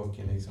kring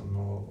hockeyn liksom,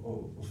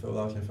 och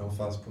verkligen få en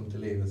fast punkt i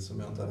livet som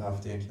jag inte hade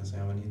haft egentligen sedan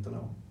jag var 19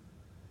 år.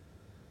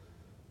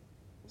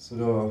 Så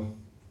då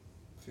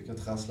fick jag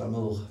trassla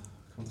mig ur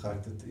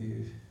kontraktet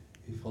i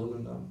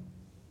Frölunda.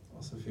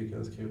 Och så fick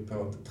jag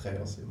skriva på till 3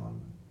 år i Malmö.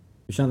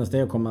 Hur kändes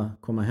det att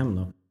komma hem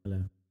då?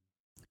 Eller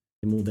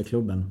i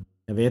moderklubben?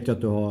 Jag vet ju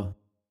att du har,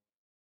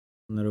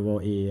 när du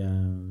var i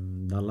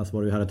Dallas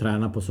var du här och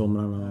tränade på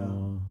somrarna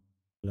och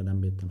eller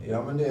den biten.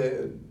 Ja, men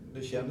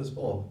det kändes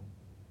bra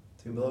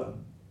till början.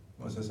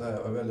 Måste jag säga.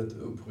 Jag var väldigt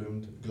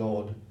upprymd,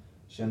 glad.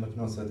 Kände på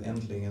något sätt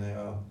äntligen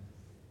är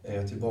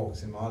jag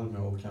tillbaka i Malmö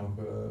och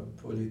kanske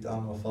på lite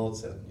andra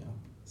förutsättningar.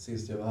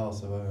 Sist jag var här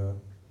så var jag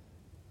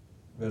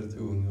väldigt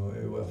ung och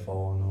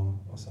oerfaren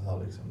och så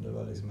här liksom. Det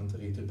var liksom inte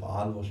riktigt på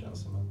allvar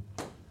känns som.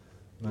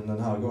 Men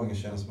den här gången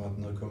känns som att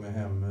nu kommer jag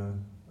hem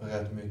med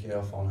rätt mycket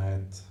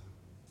erfarenhet.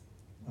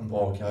 En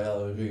bra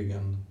karriär i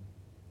ryggen.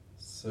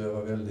 Så jag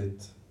var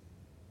väldigt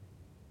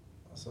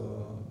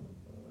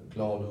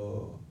glad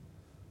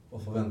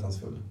och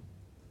förväntansfull.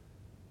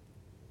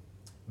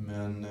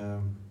 Men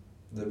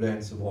det blev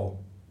inte så bra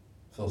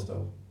första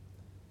år.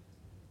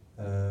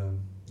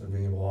 Det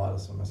blev inget bra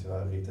alls om jag ska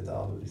vara riktigt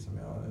ärlig. Liksom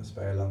jag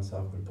spelade inte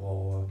särskilt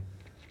bra.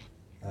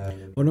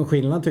 Var det någon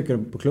skillnad tycker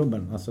du på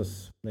klubben? Alltså,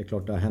 det är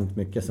klart det har hänt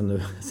mycket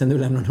sen du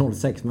lämnade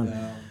 06.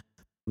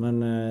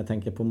 Men jag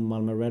tänker på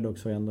Malmö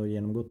Redhawks har ändå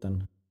genomgått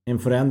en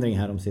förändring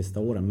här de sista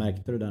åren.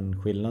 Märkte du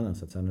den skillnaden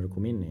så att säga, när du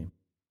kom in i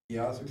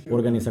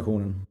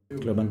organisationen,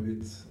 klubben? Det har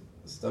blivit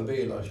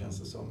stabilare känns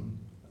det som.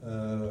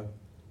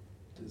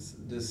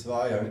 Det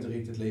svajar inte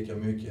riktigt lika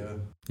mycket.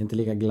 Inte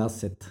lika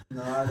glassigt.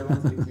 Nej, det var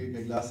inte riktigt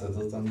lika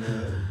glassigt utan vi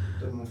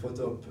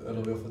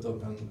har fått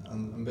upp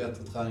en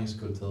bättre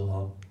träningskultur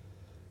här.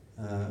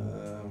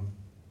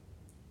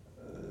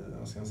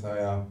 Vad ska jag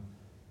säga?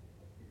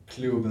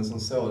 Klubben som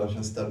sådan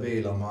känns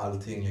stabilare med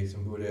allting,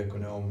 liksom, både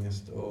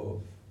ekonomiskt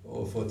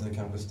och fått en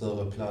kanske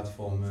större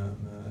plattform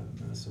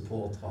med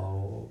supportrar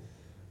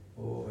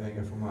och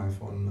engagemang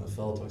från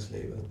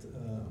företagslivet.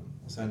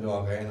 Och sen då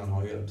arenan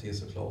har hjälpt till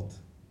såklart.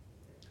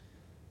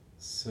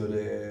 Så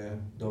det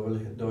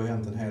har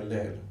hänt en hel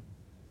del.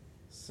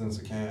 Sen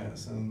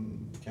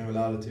kan jag väl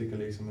aldrig tycka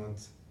liksom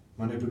att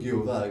man är på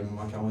god väg, men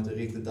man kanske inte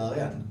riktigt där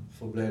än.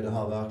 För att bli det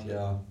här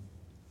verkliga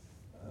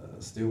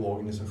stora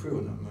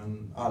organisationen.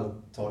 Men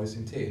allt tar ju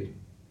sin tid.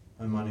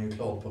 Men man är ju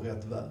klart på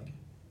rätt väg.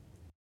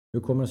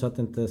 Hur kommer det så att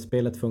inte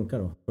spelet funkar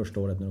då? Första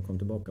året när du kom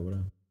tillbaka? Var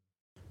det?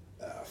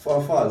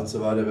 Framförallt så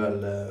var det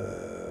väl...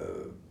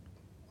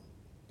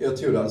 jag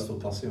tog det alldeles för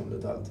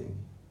personligt allting.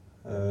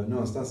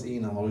 Någonstans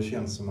innan har det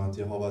känts som att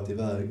jag har varit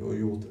iväg och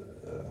gjort...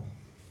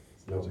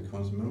 det låter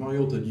konstigt, men man har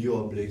gjort ett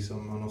jobb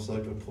liksom. Man har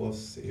försökt vara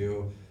proffsig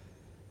och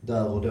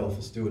där och då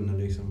för stunden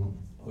liksom.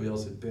 Och göra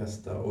sitt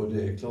bästa. Och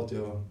det är klart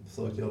jag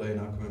försökt göra det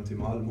när jag kom hem till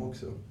Malmö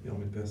också. Göra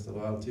mitt bästa, det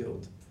har jag alltid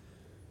gjort.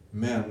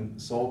 Men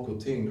saker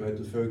och ting,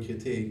 du får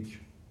kritik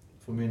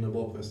för mindre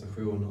bra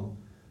prestationer.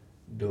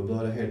 Då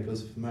började helt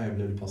plötsligt för mig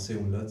bli det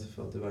personligt.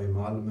 För att det var i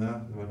Malmö.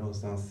 Det var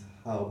någonstans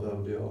här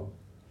behövde jag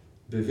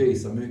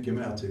bevisa mycket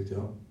mer tyckte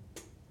jag.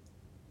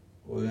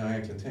 Och när jag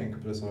egentligen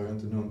tänker på det så har jag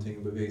inte någonting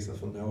att bevisa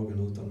för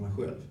någon utan mig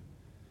själv.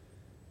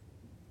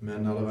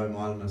 Men när det var i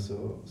Malmö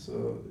så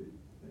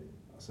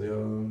alltså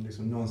jag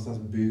liksom någonstans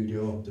byggde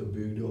upp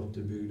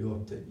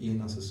det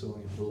innan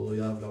säsongen. Hur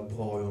jävla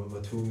bra jag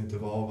var tvungen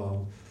att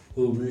vara.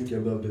 Hur mycket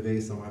jag behövde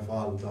visa mig för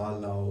allt och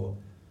alla.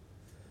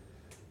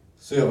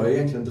 Så jag var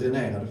egentligen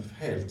dränerad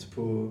helt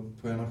på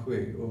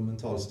energi och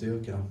mental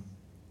styrka.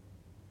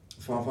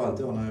 Framförallt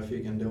då när jag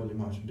fick en dålig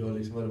match. Då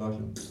liksom var det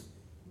verkligen...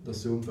 Då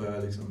sumpade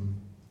jag liksom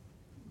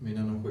min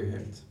energi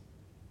helt.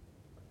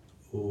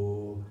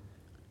 Och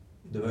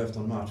det var efter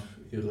en match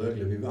i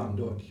Rögle. Vi vann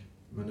dock.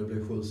 Men det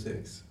blev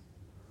 7-6.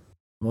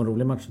 Det var en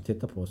rolig match att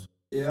titta på oss.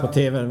 Ja, på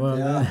TV.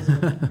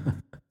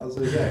 Alltså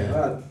grejen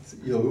är att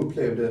jag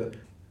upplevde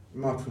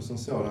matchen som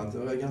sådan att det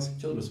var ganska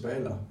kul att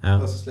spela. Ja.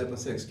 Alltså släppa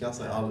 6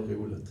 kassar är aldrig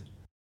roligt.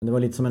 Det var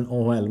lite som en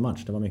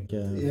AHL-match. Det var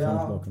mycket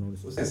fram och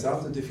tillbaka. Och sen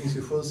samtidigt, det finns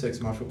ju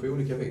 7-6 matcher på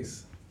olika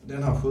vis.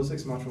 Den här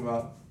 7-6 matchen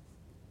var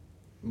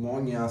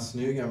många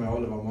snygga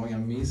mål, det var många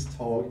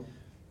misstag.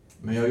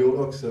 Men jag gjorde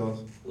också,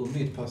 ur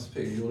mitt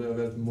perspektiv, gjorde jag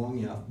väldigt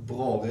många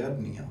bra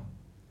räddningar.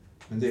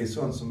 Men det är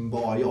sånt som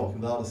bara jag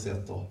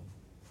värdesätter.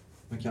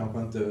 Men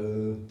kanske inte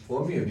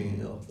omgivningen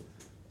gör.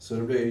 Så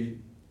det blir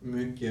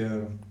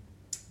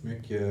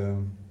mycket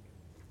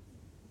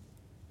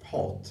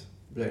hat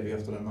blev det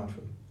efter den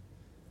matchen.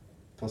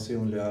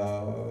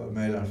 Personliga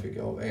meddelanden fick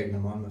jag av egna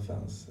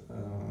Malmö-fans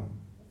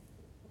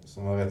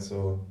som var rätt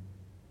så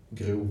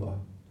grova.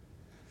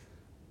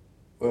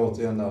 Och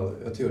återigen där,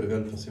 jag tog det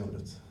väldigt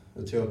personligt.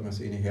 Jag tog mig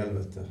så in i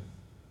helvete.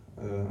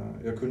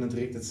 Jag kunde inte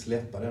riktigt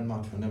släppa den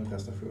matchen, den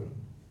prestationen.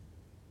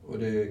 Och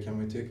det kan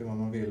man ju tycka vad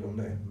man vill om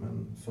det.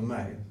 Men för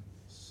mig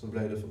så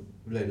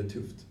blev det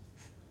tufft.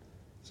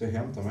 Så jag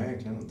hämtade mig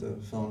egentligen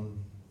inte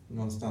förrän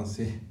någonstans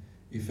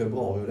i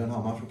februari. Och den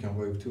här matchen kanske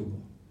var i oktober.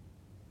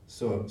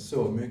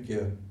 Så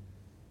mycket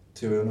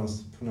tog jag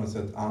på något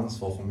sätt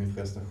ansvar för min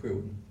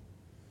prestation.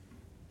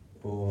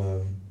 Och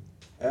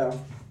ja,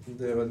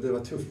 det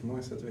var tufft på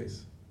många sätt och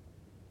vis.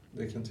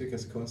 Det kan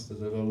tyckas konstigt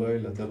eller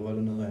löjligt eller vad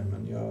det nu är,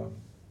 men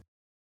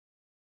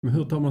Men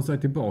hur tar man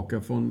sig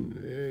tillbaka från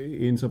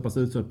i en så pass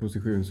utsatt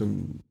position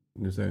som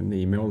nu säger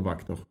ni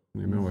målvakter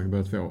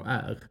båda två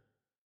är?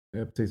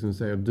 Precis som du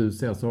säger, du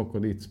ser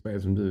saker i ditt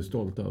spel som du är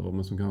stolt över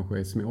men som kanske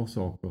är små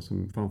saker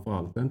som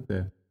framförallt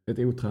inte ett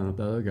otränat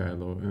öga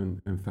eller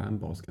en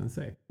fanbas kan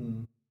se.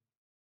 Mm.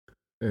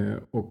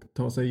 Och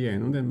ta sig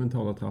igenom den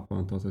mentala trappan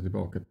och ta sig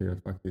tillbaka till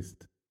att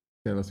faktiskt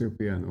ställa sig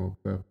upp igen och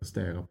börja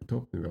prestera på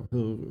toppnivå.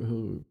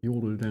 Hur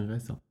gjorde du den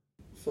resan?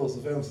 Först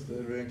och främst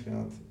är det egentligen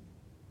att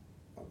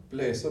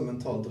bli så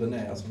mentalt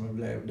dränerad som jag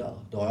blev där.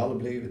 Det har jag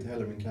aldrig blivit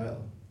hela min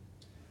karriär.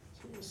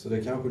 Så det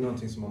är kanske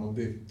någonting som man har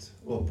byggt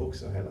upp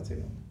också hela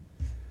tiden.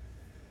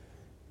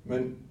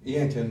 Men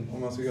egentligen,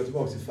 om man ska gå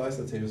tillbaka till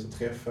Färjestad-tiden så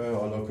träffade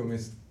jag, eller kom i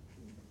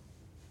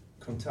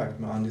kontakt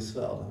med Andy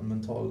Svärd, en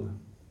mental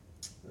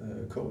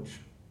coach.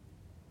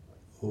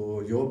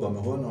 Och jobba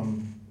med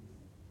honom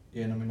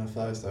genom mina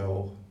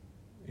Färjestad-år,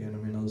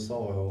 genom mina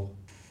USA-år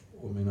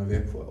och mina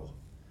Växjö-år.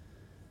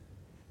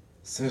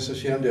 Sen så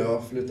kände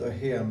jag, flyttade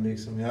hem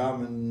liksom, ja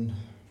men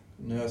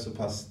nu är jag så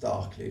pass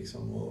stark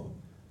liksom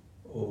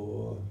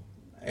och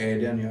är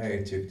den jag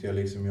är tyckte jag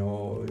liksom, jag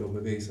har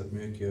bevisat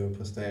mycket och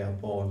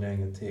presterat bra en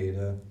längre tid.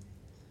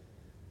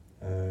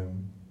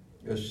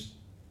 Jag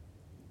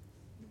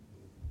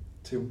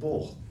tog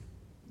bort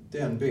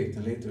den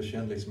biten lite och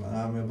kände liksom att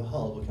men jag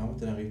behöver kanske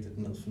inte den riktigt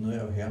nu, för nu är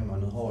jag hemma,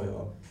 nu har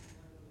jag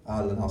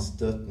all den här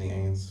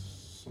stöttningen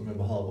som jag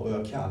behöver och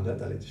jag kan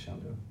detta lite,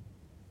 kände jag.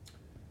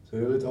 Så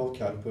jag är lite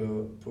avkall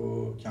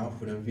på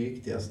kanske den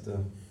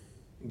viktigaste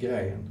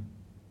grejen.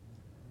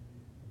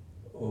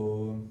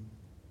 Och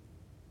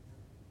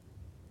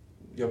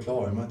jag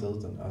klarar mig inte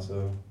utan.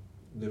 Alltså,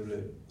 det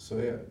blir så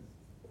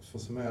för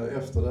som är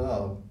efter det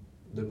där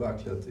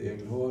debaclet i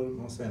Ängelholm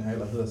och sen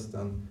hela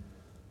hösten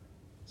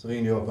så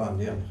ringde jag upp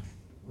Andy igen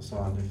och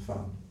sa Andy,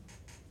 fan,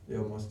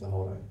 jag måste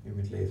ha dig i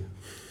mitt liv.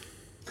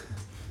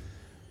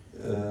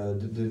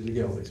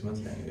 Det går liksom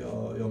inte längre.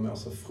 Jag mår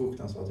så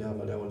fruktansvärt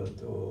jävla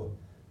dåligt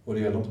och det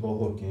gäller inte bara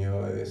hockeyn.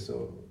 Jag är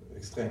så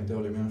extremt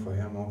dålig människa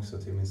hemma också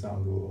till min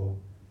sambo och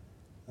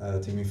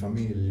till min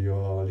familj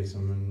och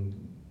liksom,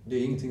 det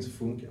är ingenting som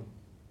funkar.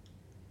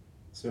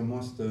 Så jag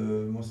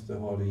måste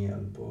ha din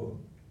hjälp och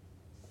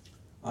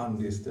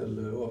Andy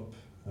ställde upp.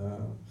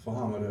 För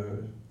han var det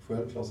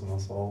självklart som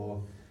han sa.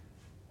 Och,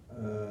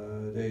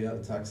 det är jag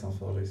jävligt tacksam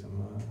för liksom.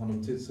 Han har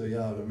betytt så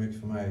jävla mycket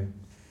för mig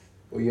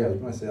och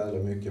hjälpt mig så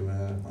jävla mycket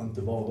med,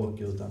 inte bara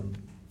hockey utan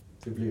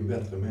till att bli en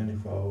bättre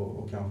människa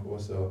och kanske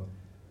också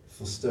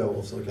förstå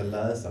och försöka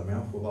läsa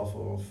människor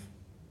varför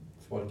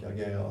folk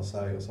agerar och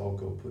säger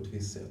saker på ett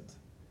visst sätt.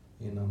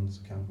 Innan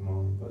så kanske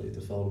man var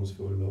lite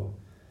fördomsfull och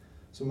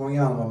så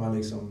många andra man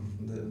liksom,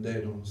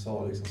 det de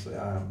sa liksom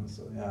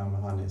så men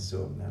han är en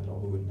son eller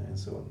hon är en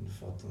son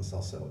för att den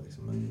sa så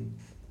liksom. Men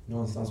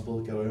någonstans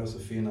brukar det också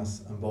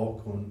finnas en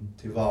bakgrund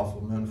till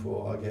varför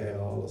människor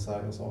agerar eller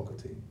säger saker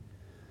och ting.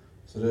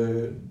 Så det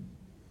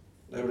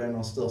är väl en av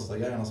de största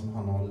grejerna som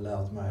han har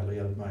lärt mig eller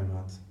hjälpt mig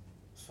med att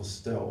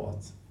förstå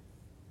att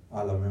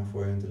alla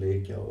människor är inte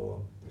lika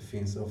och det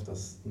finns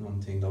oftast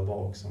någonting där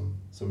bak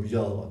som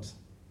gör att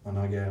man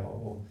agerar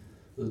och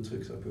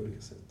uttrycker sig på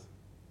olika sätt.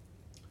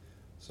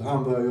 Så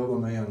han började jobba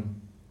med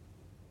igen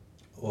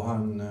och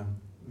han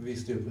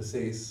visste ju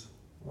precis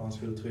vad han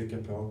skulle trycka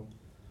på.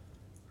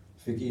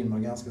 Fick in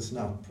mig ganska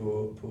snabbt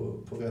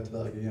på rätt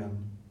väg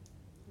igen.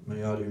 Men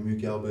jag hade ju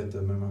mycket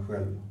arbete med mig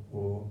själv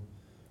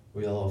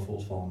och göra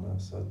fortfarande.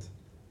 Så att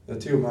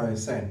jag tog mig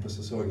sent på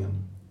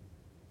säsongen.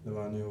 Det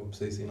var nog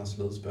precis innan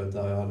slutspelet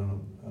där jag hade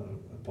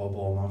ett par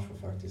bra matcher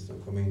faktiskt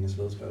och kom in i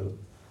slutspelet.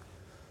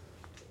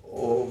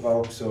 Och var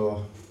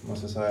också,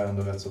 måste jag säga,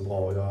 ändå rätt så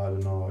bra. Jag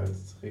hade några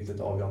riktigt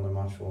avgörande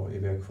matcher i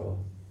Växjö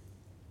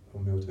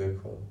och mot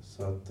Växjö.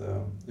 Så att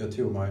jag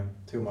tog mig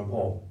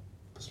bra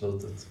på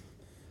slutet.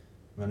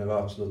 Men det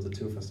var absolut det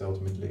tuffaste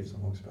året i mitt liv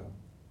som hockeyspelare.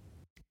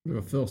 Det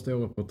var första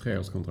året på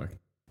 3-årskontrakt.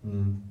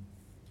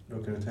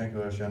 Då kan du tänka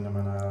hur jag känner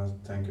mig när jag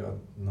tänker att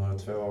nu har jag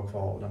 2 år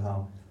kvar och den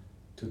här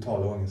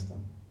totala ångesten.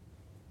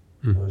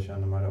 Hur jag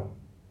känner mig då.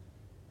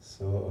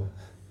 Så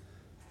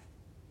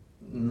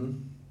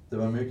det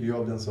var mycket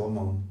jobb den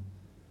sommaren.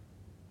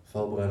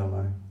 Förbereda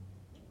mig.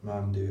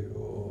 Mandy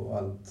och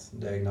allt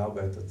det egna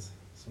arbetet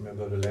som jag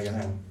började lägga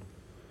ner.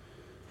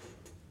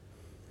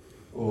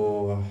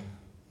 Och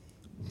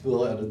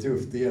började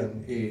tufft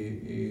igen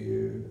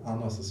i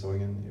andra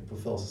säsongen. På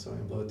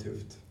försäsongen började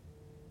tufft.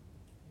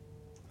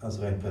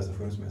 Alltså rent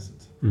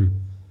prestationsmässigt.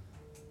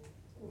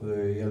 Och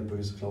det hjälper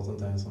ju såklart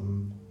inte en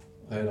som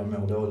redan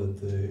mår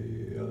dåligt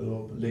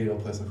eller lider av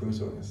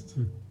prestationsångest.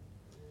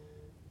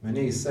 Men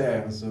i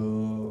serien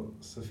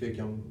så fick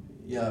jag en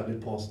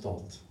jävligt bra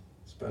start.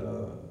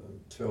 Spelade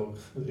 2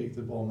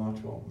 riktigt bra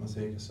matcher, men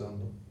sen gick jag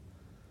sönder.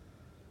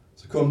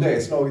 Så kom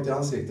det slaget i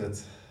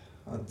ansiktet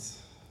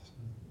att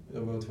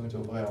jag var tvungen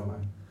att operera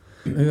mig.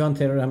 Hur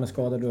hanterar du det här med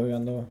skador? Du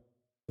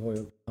har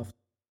ju haft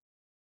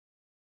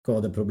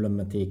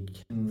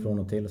skadeproblematik från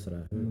och till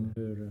sådär.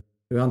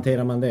 Hur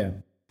hanterar man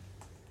det?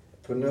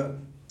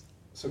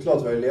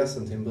 Såklart var jag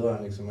ledsen till en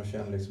början liksom, och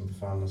kände liksom,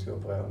 fan nu ska jag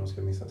operera, nu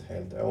ska jag missa ett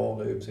helt år.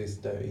 Det är ju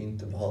precis det jag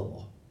inte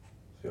behöver.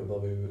 För jag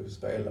behöver ju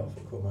spela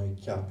för att komma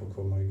ikapp och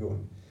komma igång.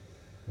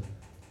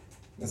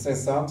 Men sen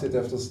samtidigt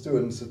efter en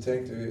stund så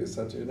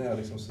satt jag ner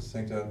liksom, så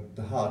tänkte jag att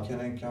det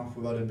här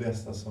kanske vara det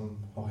bästa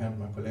som har hänt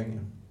mig på länge.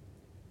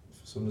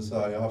 För som du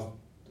säger, jag har haft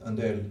en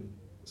del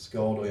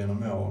skador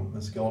genom åren,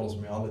 men skador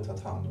som jag aldrig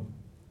tagit hand om.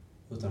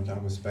 Utan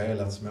kanske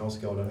spelat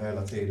småskador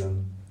hela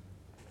tiden.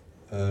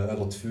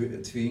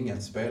 Eller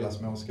tvingat spela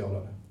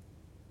småskadade.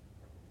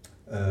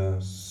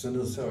 Så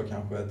nu såg jag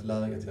kanske ett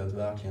läge till att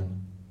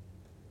verkligen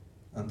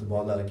inte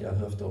bara läka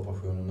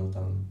höftoperationen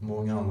utan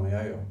många andra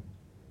grejer.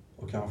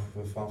 Och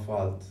kanske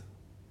framförallt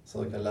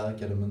söka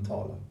läka det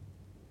mentala.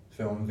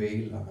 Få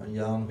en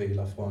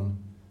hjärnvila från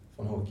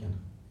hockeyn.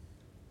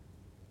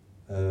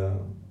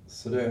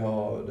 Så det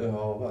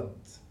har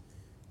varit,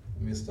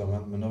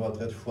 men det har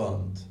varit rätt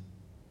skönt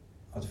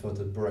att få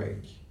ett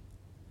break.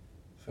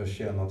 För jag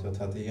känner att jag har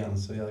tagit igen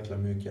så jäkla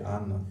mycket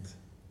annat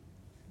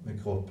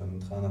med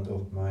kroppen. Tränat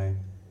upp mig,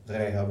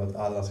 rehabat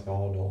alla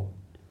skador.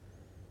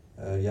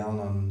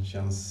 Hjärnan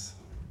känns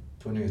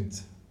på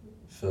nytt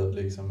född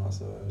liksom.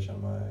 Alltså, jag känner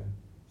mig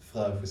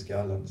fräsch i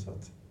skallen. Så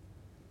att.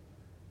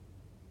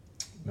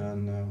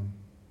 Men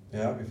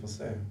ja, vi får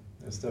se.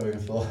 Jag står ju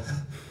inför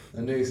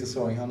en ny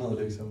säsong här nu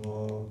liksom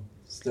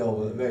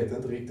och vet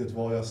inte riktigt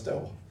var jag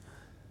står.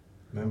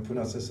 Men på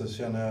något sätt så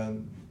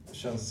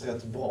känns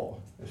rätt bra.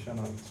 Jag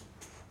känner att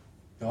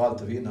jag har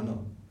allt att vinna nu.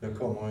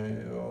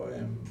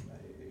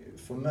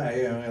 För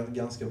mig är jag en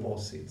ganska bra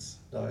sits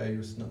där jag är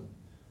just nu.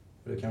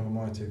 Och det kanske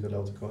många tycker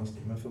låter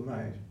konstigt, men för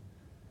mig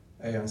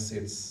är jag en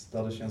sits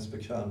där det känns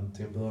bekvämt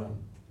till en början.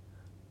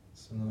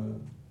 Så nu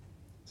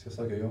ska jag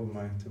försöka jobba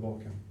mig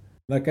tillbaka.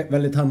 Verkar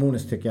väldigt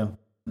harmoniskt tycker jag.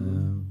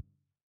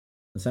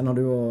 Sen har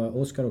du och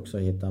Oskar också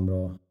hittat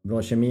en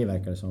bra kemi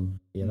verkar det som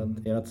i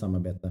ert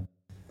samarbete.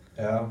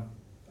 Ja,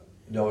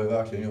 det har vi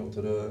verkligen gjort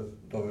och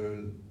det har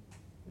vi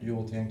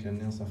gjort egentligen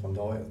nästan från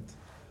dag ett.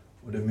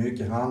 Och det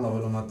mycket handlar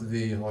väl om att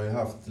vi har ju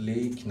haft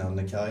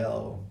liknande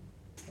karriärer.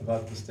 Jag har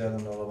varit på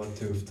ställen där det har varit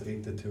tufft,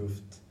 riktigt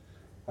tufft.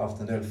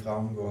 Haft en del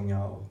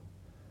framgångar.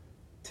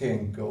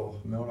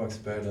 Tänker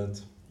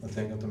målvaktsspelet, jag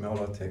tänker inte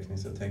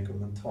målvaktstekniskt, jag tänker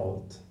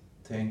mentalt.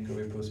 Tänker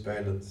vi på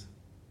spelet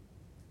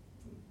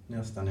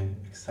nästan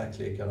exakt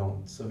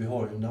likadant. Så vi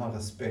har ju den här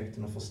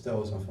respekten och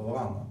förståelsen för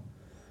varandra.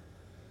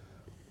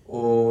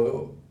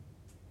 Och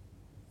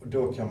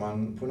då kan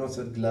man på något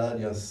sätt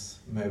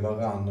glädjas med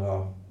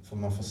varandra. För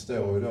man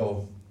förstår ju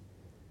då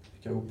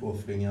vilka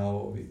uppoffringar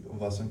och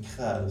vad som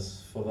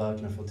krävs för att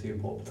verkligen få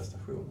till bra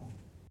prestationer.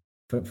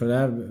 För det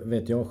här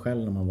vet jag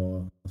själv när man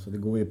var... Alltså det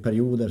går ju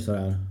perioder så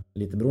här,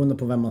 lite beroende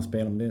på vem man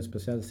spelar. Men det är en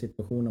speciell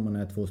situation när man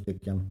är 2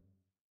 stycken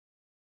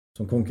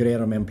som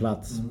konkurrerar med en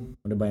plats.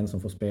 Och det är bara en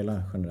som får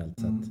spela generellt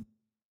sett.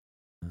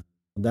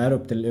 Och där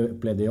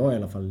upplevde jag i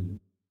alla fall,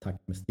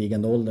 tack med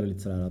stigande ålder, lite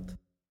sådär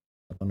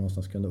att man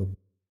någonstans kunde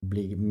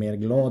bli mer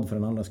glad för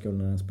den andra skull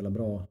när den spelar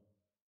bra.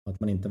 Att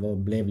man inte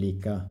blev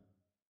lika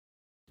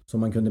som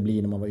man kunde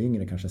bli när man var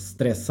yngre, kanske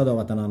stressad av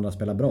att den andra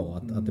spelar bra.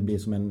 Att det blir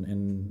som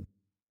en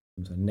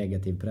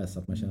negativ press,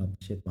 att man känner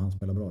att shit, han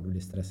spelar bra, det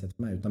blir stressigt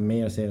för mig. Utan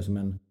mer ser det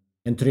som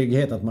en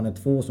trygghet att man är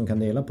 2 som kan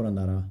dela på den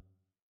där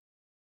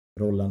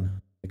rollen.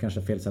 Det kanske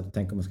är fel sätt att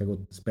tänka om man ska gå och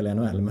spela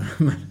NHL,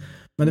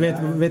 men du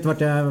vet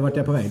vart jag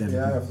är på väg där.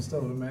 Ja, jag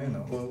förstår vad du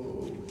menar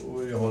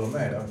och jag håller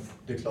med dig.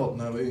 Det är klart,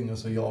 när jag var yngre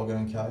så jagade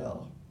jag en karriär.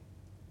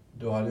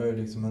 Då hade jag ju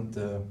liksom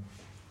inte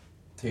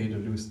tid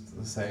och lust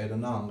att se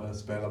den andra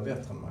spela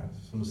bättre än mig.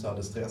 Som du sa,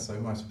 det stressar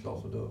ju mig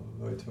såklart, för då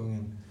var jag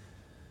tvungen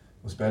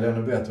att spela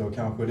ännu bättre. Och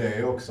kanske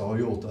det också har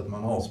gjort att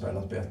man har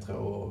spelat bättre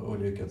och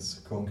lyckats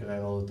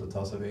konkurrera ut och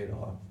ta sig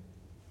vidare.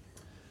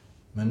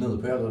 Men nu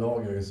på äldre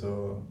dagar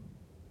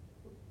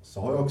så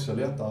har jag också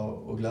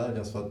lättare att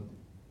glädjas för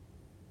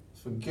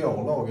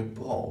går laget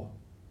bra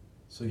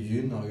så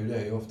gynnar ju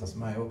det oftast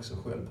mig också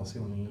själv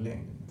personligen i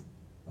längden.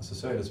 Alltså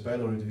så är det,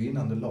 spelar du ett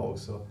vinnande lag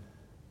så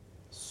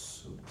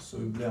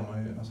blir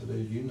man ju, alltså det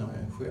gynnar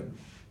en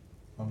själv.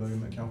 Man blir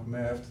ju kanske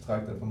mer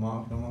eftertraktad på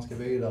marknaden om man ska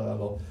vidare,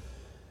 eller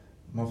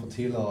man får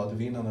tillhöra ett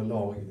vinnande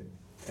lag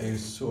är ju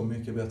så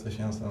mycket bättre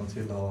känsla än att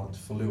tillhöra ett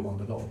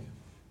förlorande lag.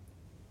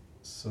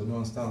 Så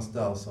någonstans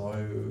där så har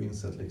jag ju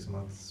insett liksom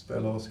att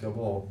spelare ska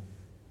bra,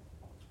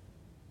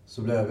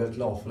 så blir jag väldigt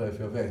glad för det,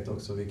 för jag vet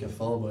också vilka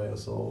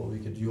förberedelser och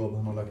vilket jobb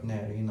han har lagt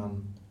ner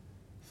innan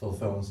för att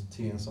få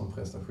till en sån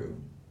prestation.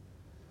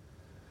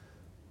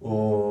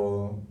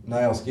 Och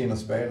när jag ska in och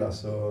spela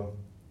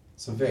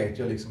så vet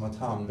jag liksom att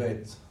han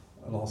vet,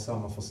 eller har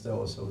samma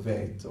förståelse och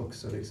vet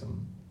också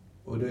liksom,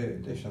 och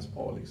det känns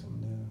bra liksom.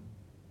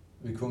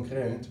 Vi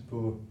konkurrerar ju inte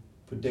på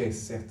det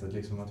sättet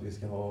liksom, att vi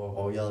ska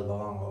ha ihjäl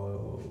varandra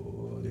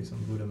och liksom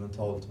både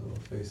mentalt och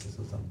fysiskt,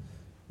 utan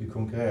vi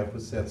konkurrerar på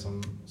ett sätt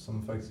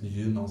som faktiskt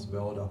gynnar oss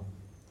båda.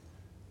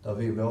 Där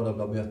vi båda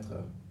blir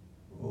bättre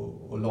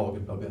och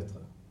laget blir bättre.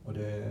 Och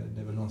det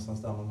är väl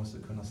någonstans där man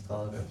måste kunna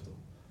sträva efter.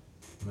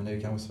 Men det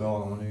är kanske svårare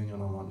när man är yngre,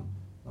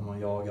 när man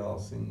jagar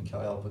sin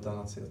karriär på ett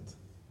annat sätt.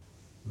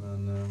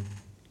 Men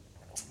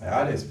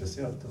ja, det är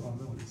speciellt att vara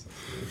målis.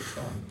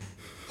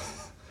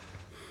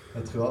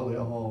 Jag tror aldrig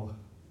jag har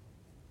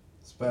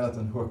spelat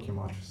en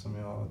hockeymatch som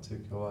jag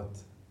tycker har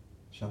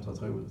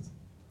varit roligt.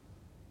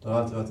 Det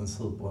har alltid varit en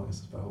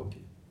superångest att spela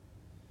hockey.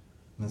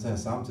 Men sen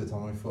samtidigt har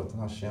man ju fått den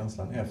här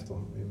känslan efter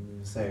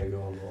en seger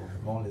och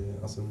vanlig,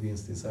 alltså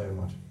vinst i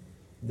seriematch.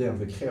 Den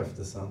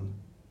bekräftelsen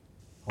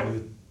har ju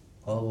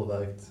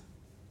övervägt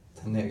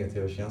den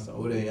negativa känslan.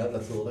 Och det är en jävla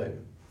tur det.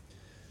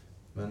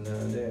 Men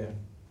det är,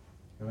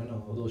 jag vet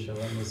inte hur du känner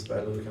när du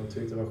spelar. Du kan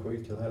tycka det var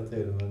skitkul hela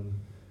tiden, men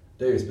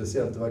det är ju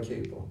speciellt att vara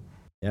keeper.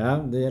 Ja,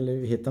 det gäller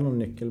ju att hitta någon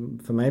nyckel.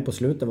 För mig på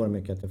slutet var det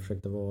mycket att jag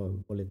försökte vara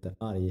lite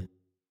arg.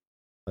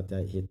 För att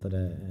jag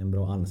hittade en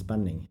bra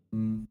anspänning.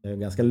 Jag är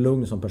ganska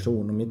lugn som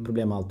person, och mitt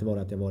problem har alltid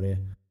varit att jag varit,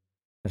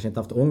 kanske inte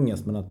haft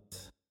ångest, men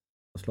att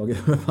jag slagit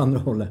över på andra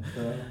hållet.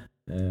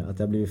 Att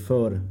jag blivit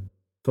för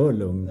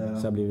lugn,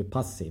 så jag blivit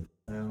passiv.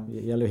 Det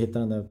gäller att hitta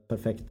den där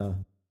perfekta,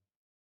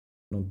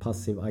 någon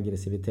passiv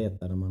aggressivitet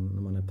där när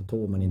man är på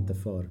tå men inte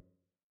för.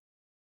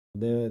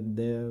 Det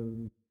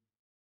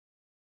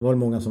var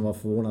många som var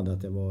förvånade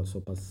att jag var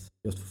så pass,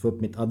 just för att få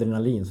upp mitt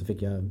adrenalin så fick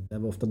det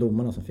var ofta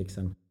domarna som fick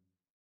sen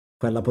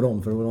skälla på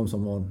dem, för det var de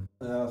som var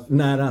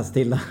nära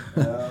stilla.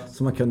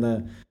 Så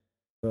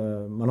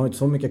man har inte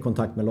så mycket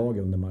kontakt med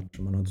laget under match,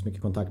 och man har inte så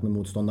mycket kontakt med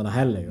motståndarna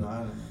heller.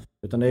 Nej.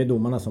 Utan det är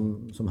domarna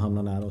som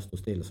hamnar nära och står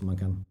still, så man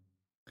kan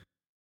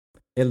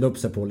elda upp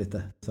sig på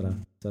lite. Sådär.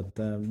 Så att,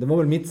 det var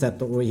väl mitt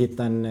sätt att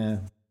hitta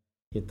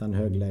en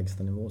hög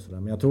lägsta nivå. Sådär.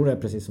 Men jag tror det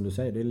är precis som du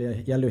säger,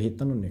 det gäller att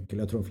hitta någon nyckel.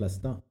 Jag tror de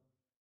flesta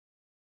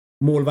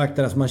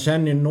målvakter, alltså man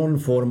känner ju någon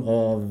form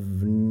av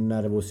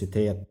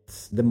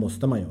nervositet. Det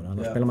måste man göra,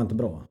 annars spelar man inte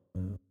bra.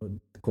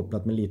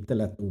 Kopplat med lite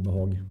lätt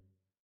obehag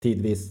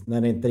tidvis.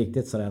 När det inte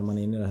riktigt så är man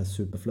inne i det här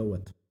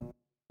superflowet.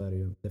 Så är det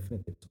ju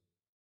definitivt så.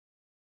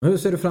 Hur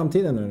ser du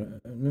framtiden nu?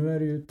 Nu är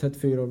du ju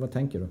 34 år, vad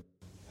tänker du?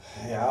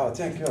 Ja, vad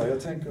tänker jag?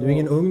 Du är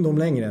ingen ungdom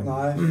längre.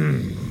 Nej,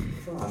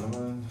 fan,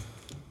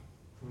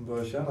 man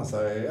börjar känna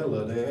sig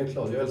äldre. Det är helt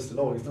klart, jag är äldst i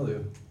laget nu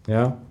ju.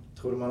 Ja.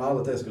 Trodde man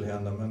aldrig att det skulle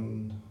hända,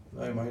 men nu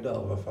är man ju där i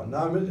alla fall.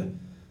 Nej, men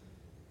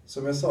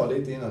som jag sa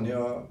lite innan,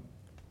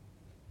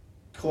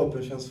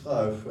 kroppen känns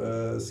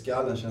fräsch,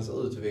 skallen känns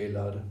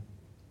utvilad.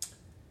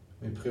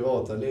 Mitt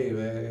privata liv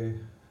är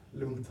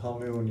lugnt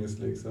harmoniskt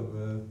liksom.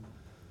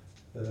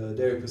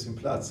 Det är ju på sin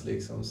plats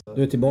liksom. Så.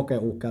 Du är tillbaka i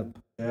Åkarp.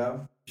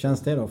 Ja.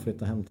 Känns det då att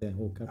flytta hem till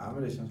Åkarp? Ja,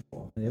 men det känns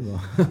bra. det är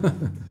bra.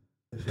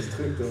 Det känns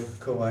tryggt att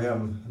komma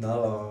hem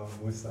nära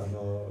morsan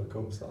och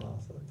kompisarna.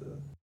 Så att,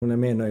 hon är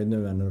mer nöjd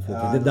nu än när du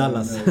flyttade till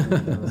Dallas.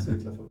 Jag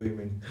cyklar förbi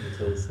mitt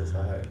hus och så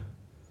här.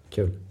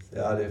 Kul.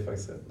 Ja, det är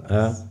faktiskt rätt nice.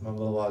 Ja. Man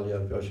behöver all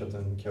hjälp. Jag har köpt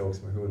en kåk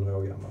som är 100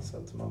 år gammal så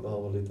att man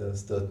behöver lite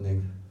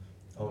stöttning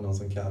av någon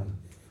som kan.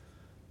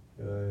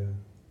 Jag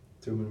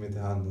tog mig mitt i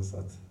handen så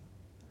att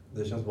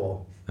det känns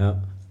bra.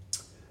 Ja.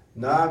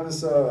 Nej, men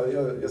så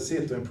jag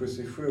sitter i en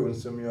position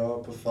som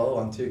jag på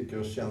förhand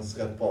tycker känns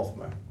rätt bra för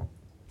mig.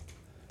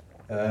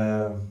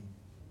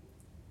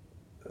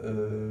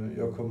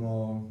 Jag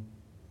kommer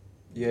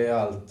ge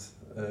allt.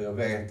 Jag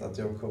vet att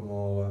jag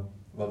kommer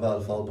vara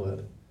väl förberedd.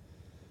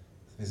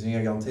 Det finns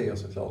inga garantier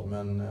såklart,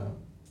 men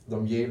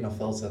de givna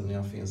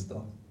förutsättningarna finns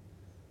där.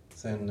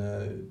 Sen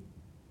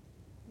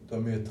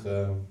de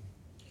yttre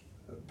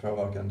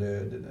påverkan,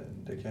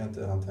 det kan jag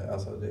inte hantera,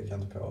 alltså det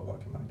kan inte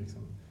påverka mig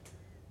liksom.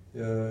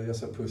 Jag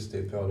ser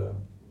positivt på det.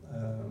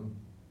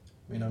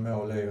 Mina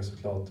mål är ju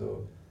såklart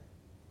att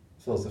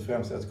först och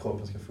främst att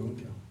kroppen ska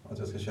funka. Att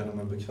jag ska känna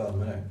mig bekväm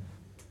med det.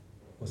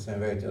 Och sen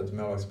vet jag att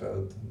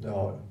målvaktsspelet, det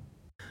har jag.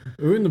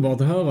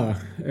 Underbart att höra.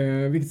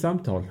 Vilket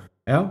samtal.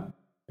 Ja.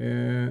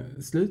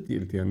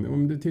 Slutgiltigen,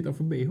 om du tittar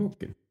förbi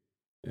hockeyn.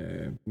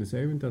 Nu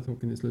säger vi inte att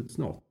hockeyn är slut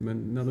snart, men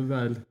när du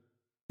väl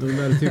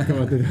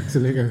tycker att det är dags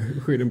att lägga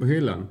skydden på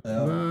hyllan.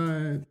 Ja.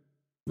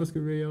 Vad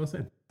skulle du göra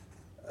sen?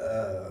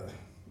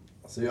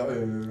 Alltså jag har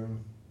ju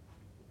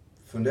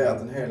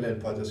funderat en hel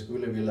del på att jag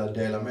skulle vilja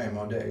dela med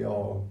mig av det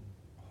jag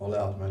har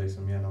lärt mig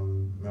liksom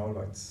genom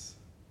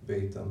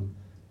målvaktsbiten.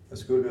 Jag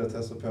skulle vilja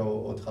testa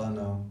på att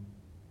träna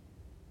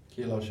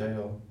killar och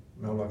tjejer,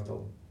 målvakter.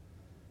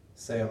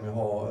 Se om jag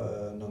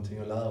har någonting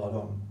att lära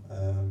dem.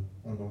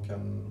 Om de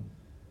kan...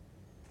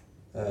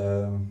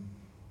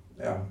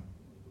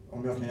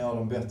 om jag kan göra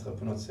dem bättre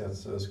på något sätt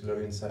så skulle jag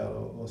vara intresserad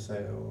och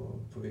se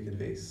på vilket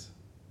vis.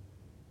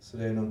 Så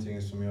det är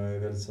någonting som jag är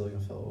väldigt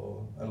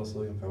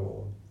sugen på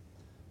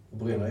och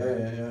brinner. Jag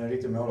är en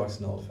riktig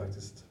målvaktsnörd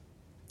faktiskt.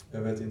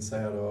 Jag är väldigt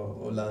intresserad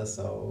av att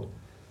läsa och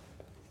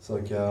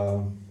försöka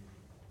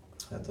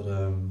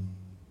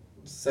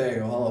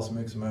se och höra så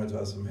mycket som möjligt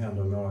vad som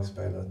händer i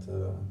målvaktsspelet.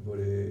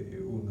 Både i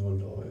ung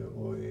ålder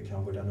och i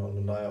kanske den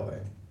åldern där jag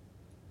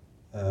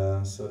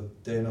är. Så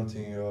det är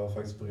någonting jag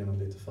faktiskt brinner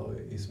lite för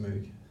i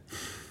smyg.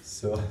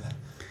 Så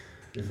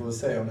vi får väl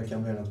se om det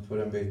kan bli något på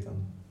den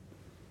biten.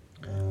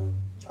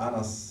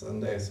 Annars än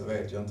det så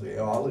vet jag inte.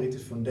 Jag har aldrig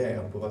riktigt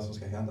funderat på vad som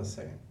ska hända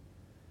sen.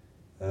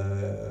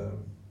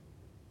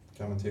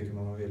 Kan man tycka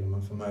vad man vill,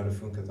 men för mig har det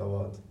funkat av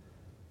att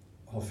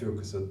ha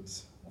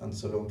fokuset inte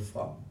så långt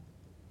fram.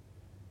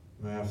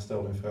 Men jag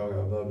förstår din fråga,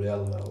 jag börjar bli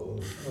äldre och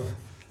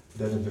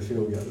den är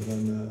befogad.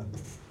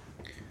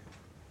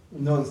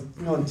 Men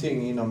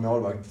någonting inom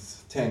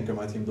målvakt tänker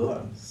man till en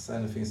början.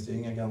 Sen finns det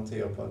inga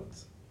garantier på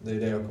att det är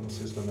det jag kommer att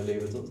syssla med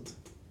livet ut.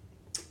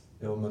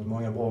 Jag har mött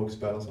många bra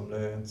hockeyspelare som det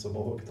är inte så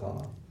bra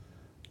hockeytränare.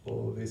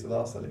 Och vice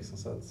versa liksom.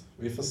 Så att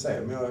vi får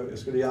se, men jag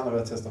skulle gärna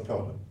vilja testa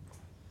på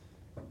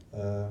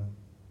det.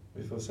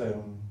 Vi får se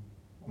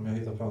om jag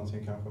hittar på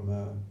någonting kanske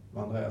med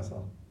Andreas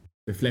här.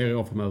 Det är flera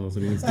år framöver så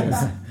det är inte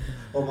stress.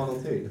 Om man har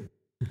tid.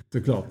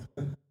 Såklart.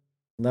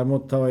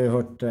 Däremot har jag ju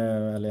hört,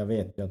 eller jag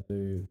vet ju att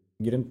du är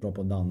grymt bra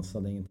på att dansa.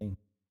 Det är ingenting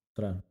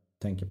sådär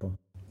tänker på.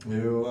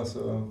 Jo,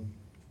 alltså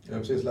jag har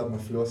precis lärt mig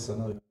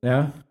flossa nu.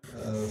 Ja.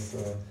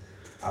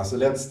 Alltså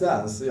Let's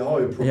Dance, jag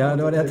har ju provat. Ja,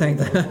 det var det jag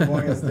tänkte. På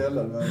många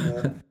ställen, men...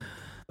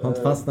 har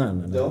inte fastnat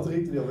än? Det har inte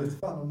riktigt, jag vet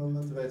fan om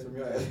de inte vet vem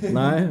jag är.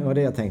 Nej, det var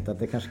det jag tänkte, att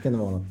det kanske kunde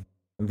vara något.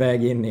 En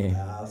väg in i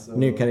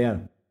ny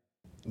karriär.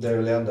 Det är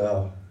väl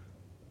ändå,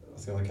 vad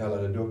ska man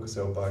kalla det,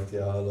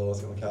 dokusåpaaktiga eller vad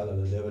ska man kalla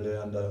det. Det är väl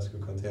det enda jag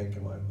skulle kunna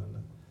tänka mig.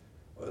 Men,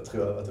 och jag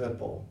tror jag har varit rätt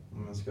bra,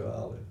 om jag ska vara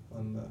ärlig.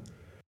 Men,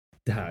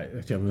 det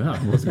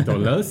här måste vi ta och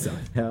lösa.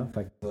 Ja,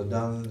 faktiskt.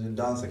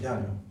 Dansa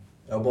kan jag.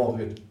 Jag har bra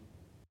rytm.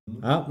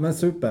 Ja, men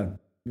super.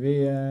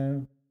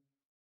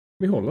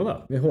 Vi håller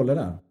där. Vi håller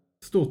där.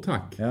 Stort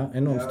tack. Ja,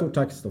 enormt stort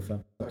tack, Stoffe.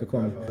 Tack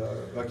själv.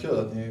 Vad kul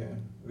att ni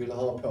ville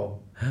höra på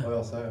vad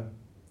jag säger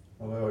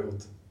och vad jag har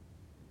gjort.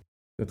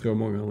 Jag tror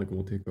många andra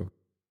kommer att tycka.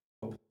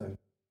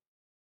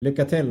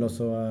 Lycka till och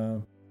så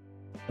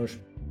hörs.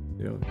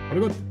 Ja. Ha det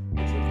gott.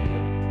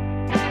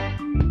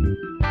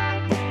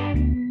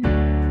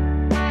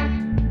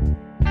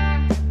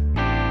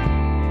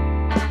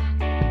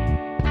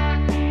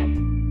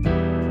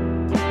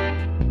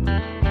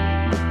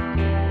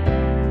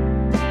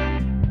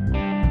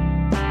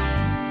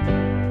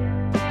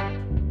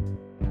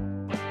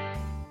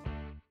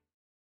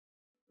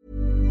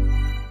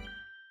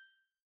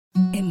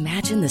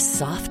 Imagine the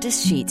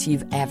softest sheets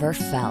you've ever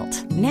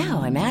felt.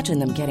 Now imagine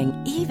them getting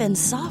even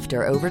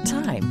softer over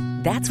time.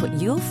 That's what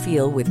you'll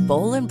feel with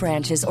Boll &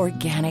 Branch's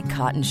organic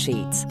cotton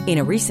sheets. In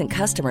a recent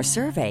customer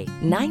survey,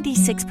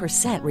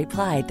 96%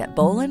 replied that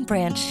Boll &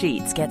 Branch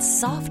sheets get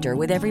softer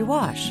with every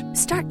wash.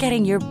 Start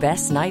getting your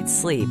best night's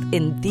sleep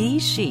in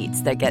these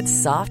sheets that get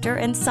softer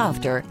and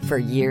softer for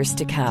years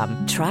to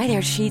come. Try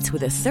their sheets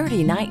with a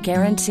 30-night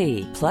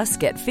guarantee. Plus,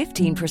 get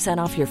 15%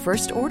 off your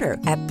first order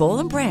at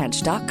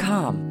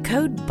bollandbranch.com.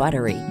 Code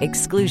BUTTERY.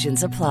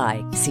 Exclusions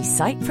apply. See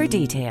site for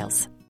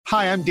details.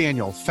 Hi, I'm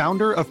Daniel,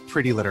 founder of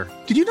Pretty Litter.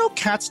 Did you know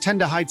cats tend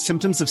to hide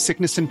symptoms of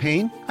sickness and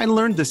pain? I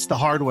learned this the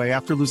hard way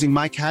after losing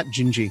my cat,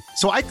 Gingy.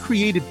 So I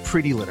created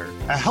Pretty Litter,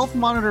 a health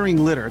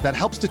monitoring litter that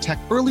helps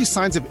detect early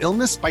signs of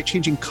illness by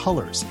changing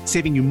colors,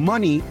 saving you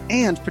money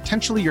and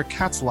potentially your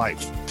cat's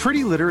life.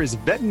 Pretty Litter is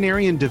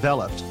veterinarian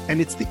developed,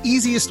 and it's the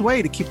easiest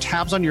way to keep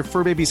tabs on your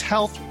fur baby's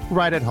health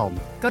right at home.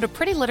 Go to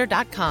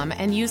prettylitter.com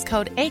and use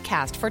code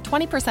ACAST for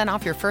 20%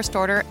 off your first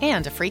order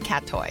and a free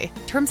cat toy.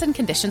 Terms and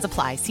conditions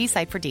apply. See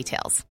site for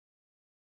details.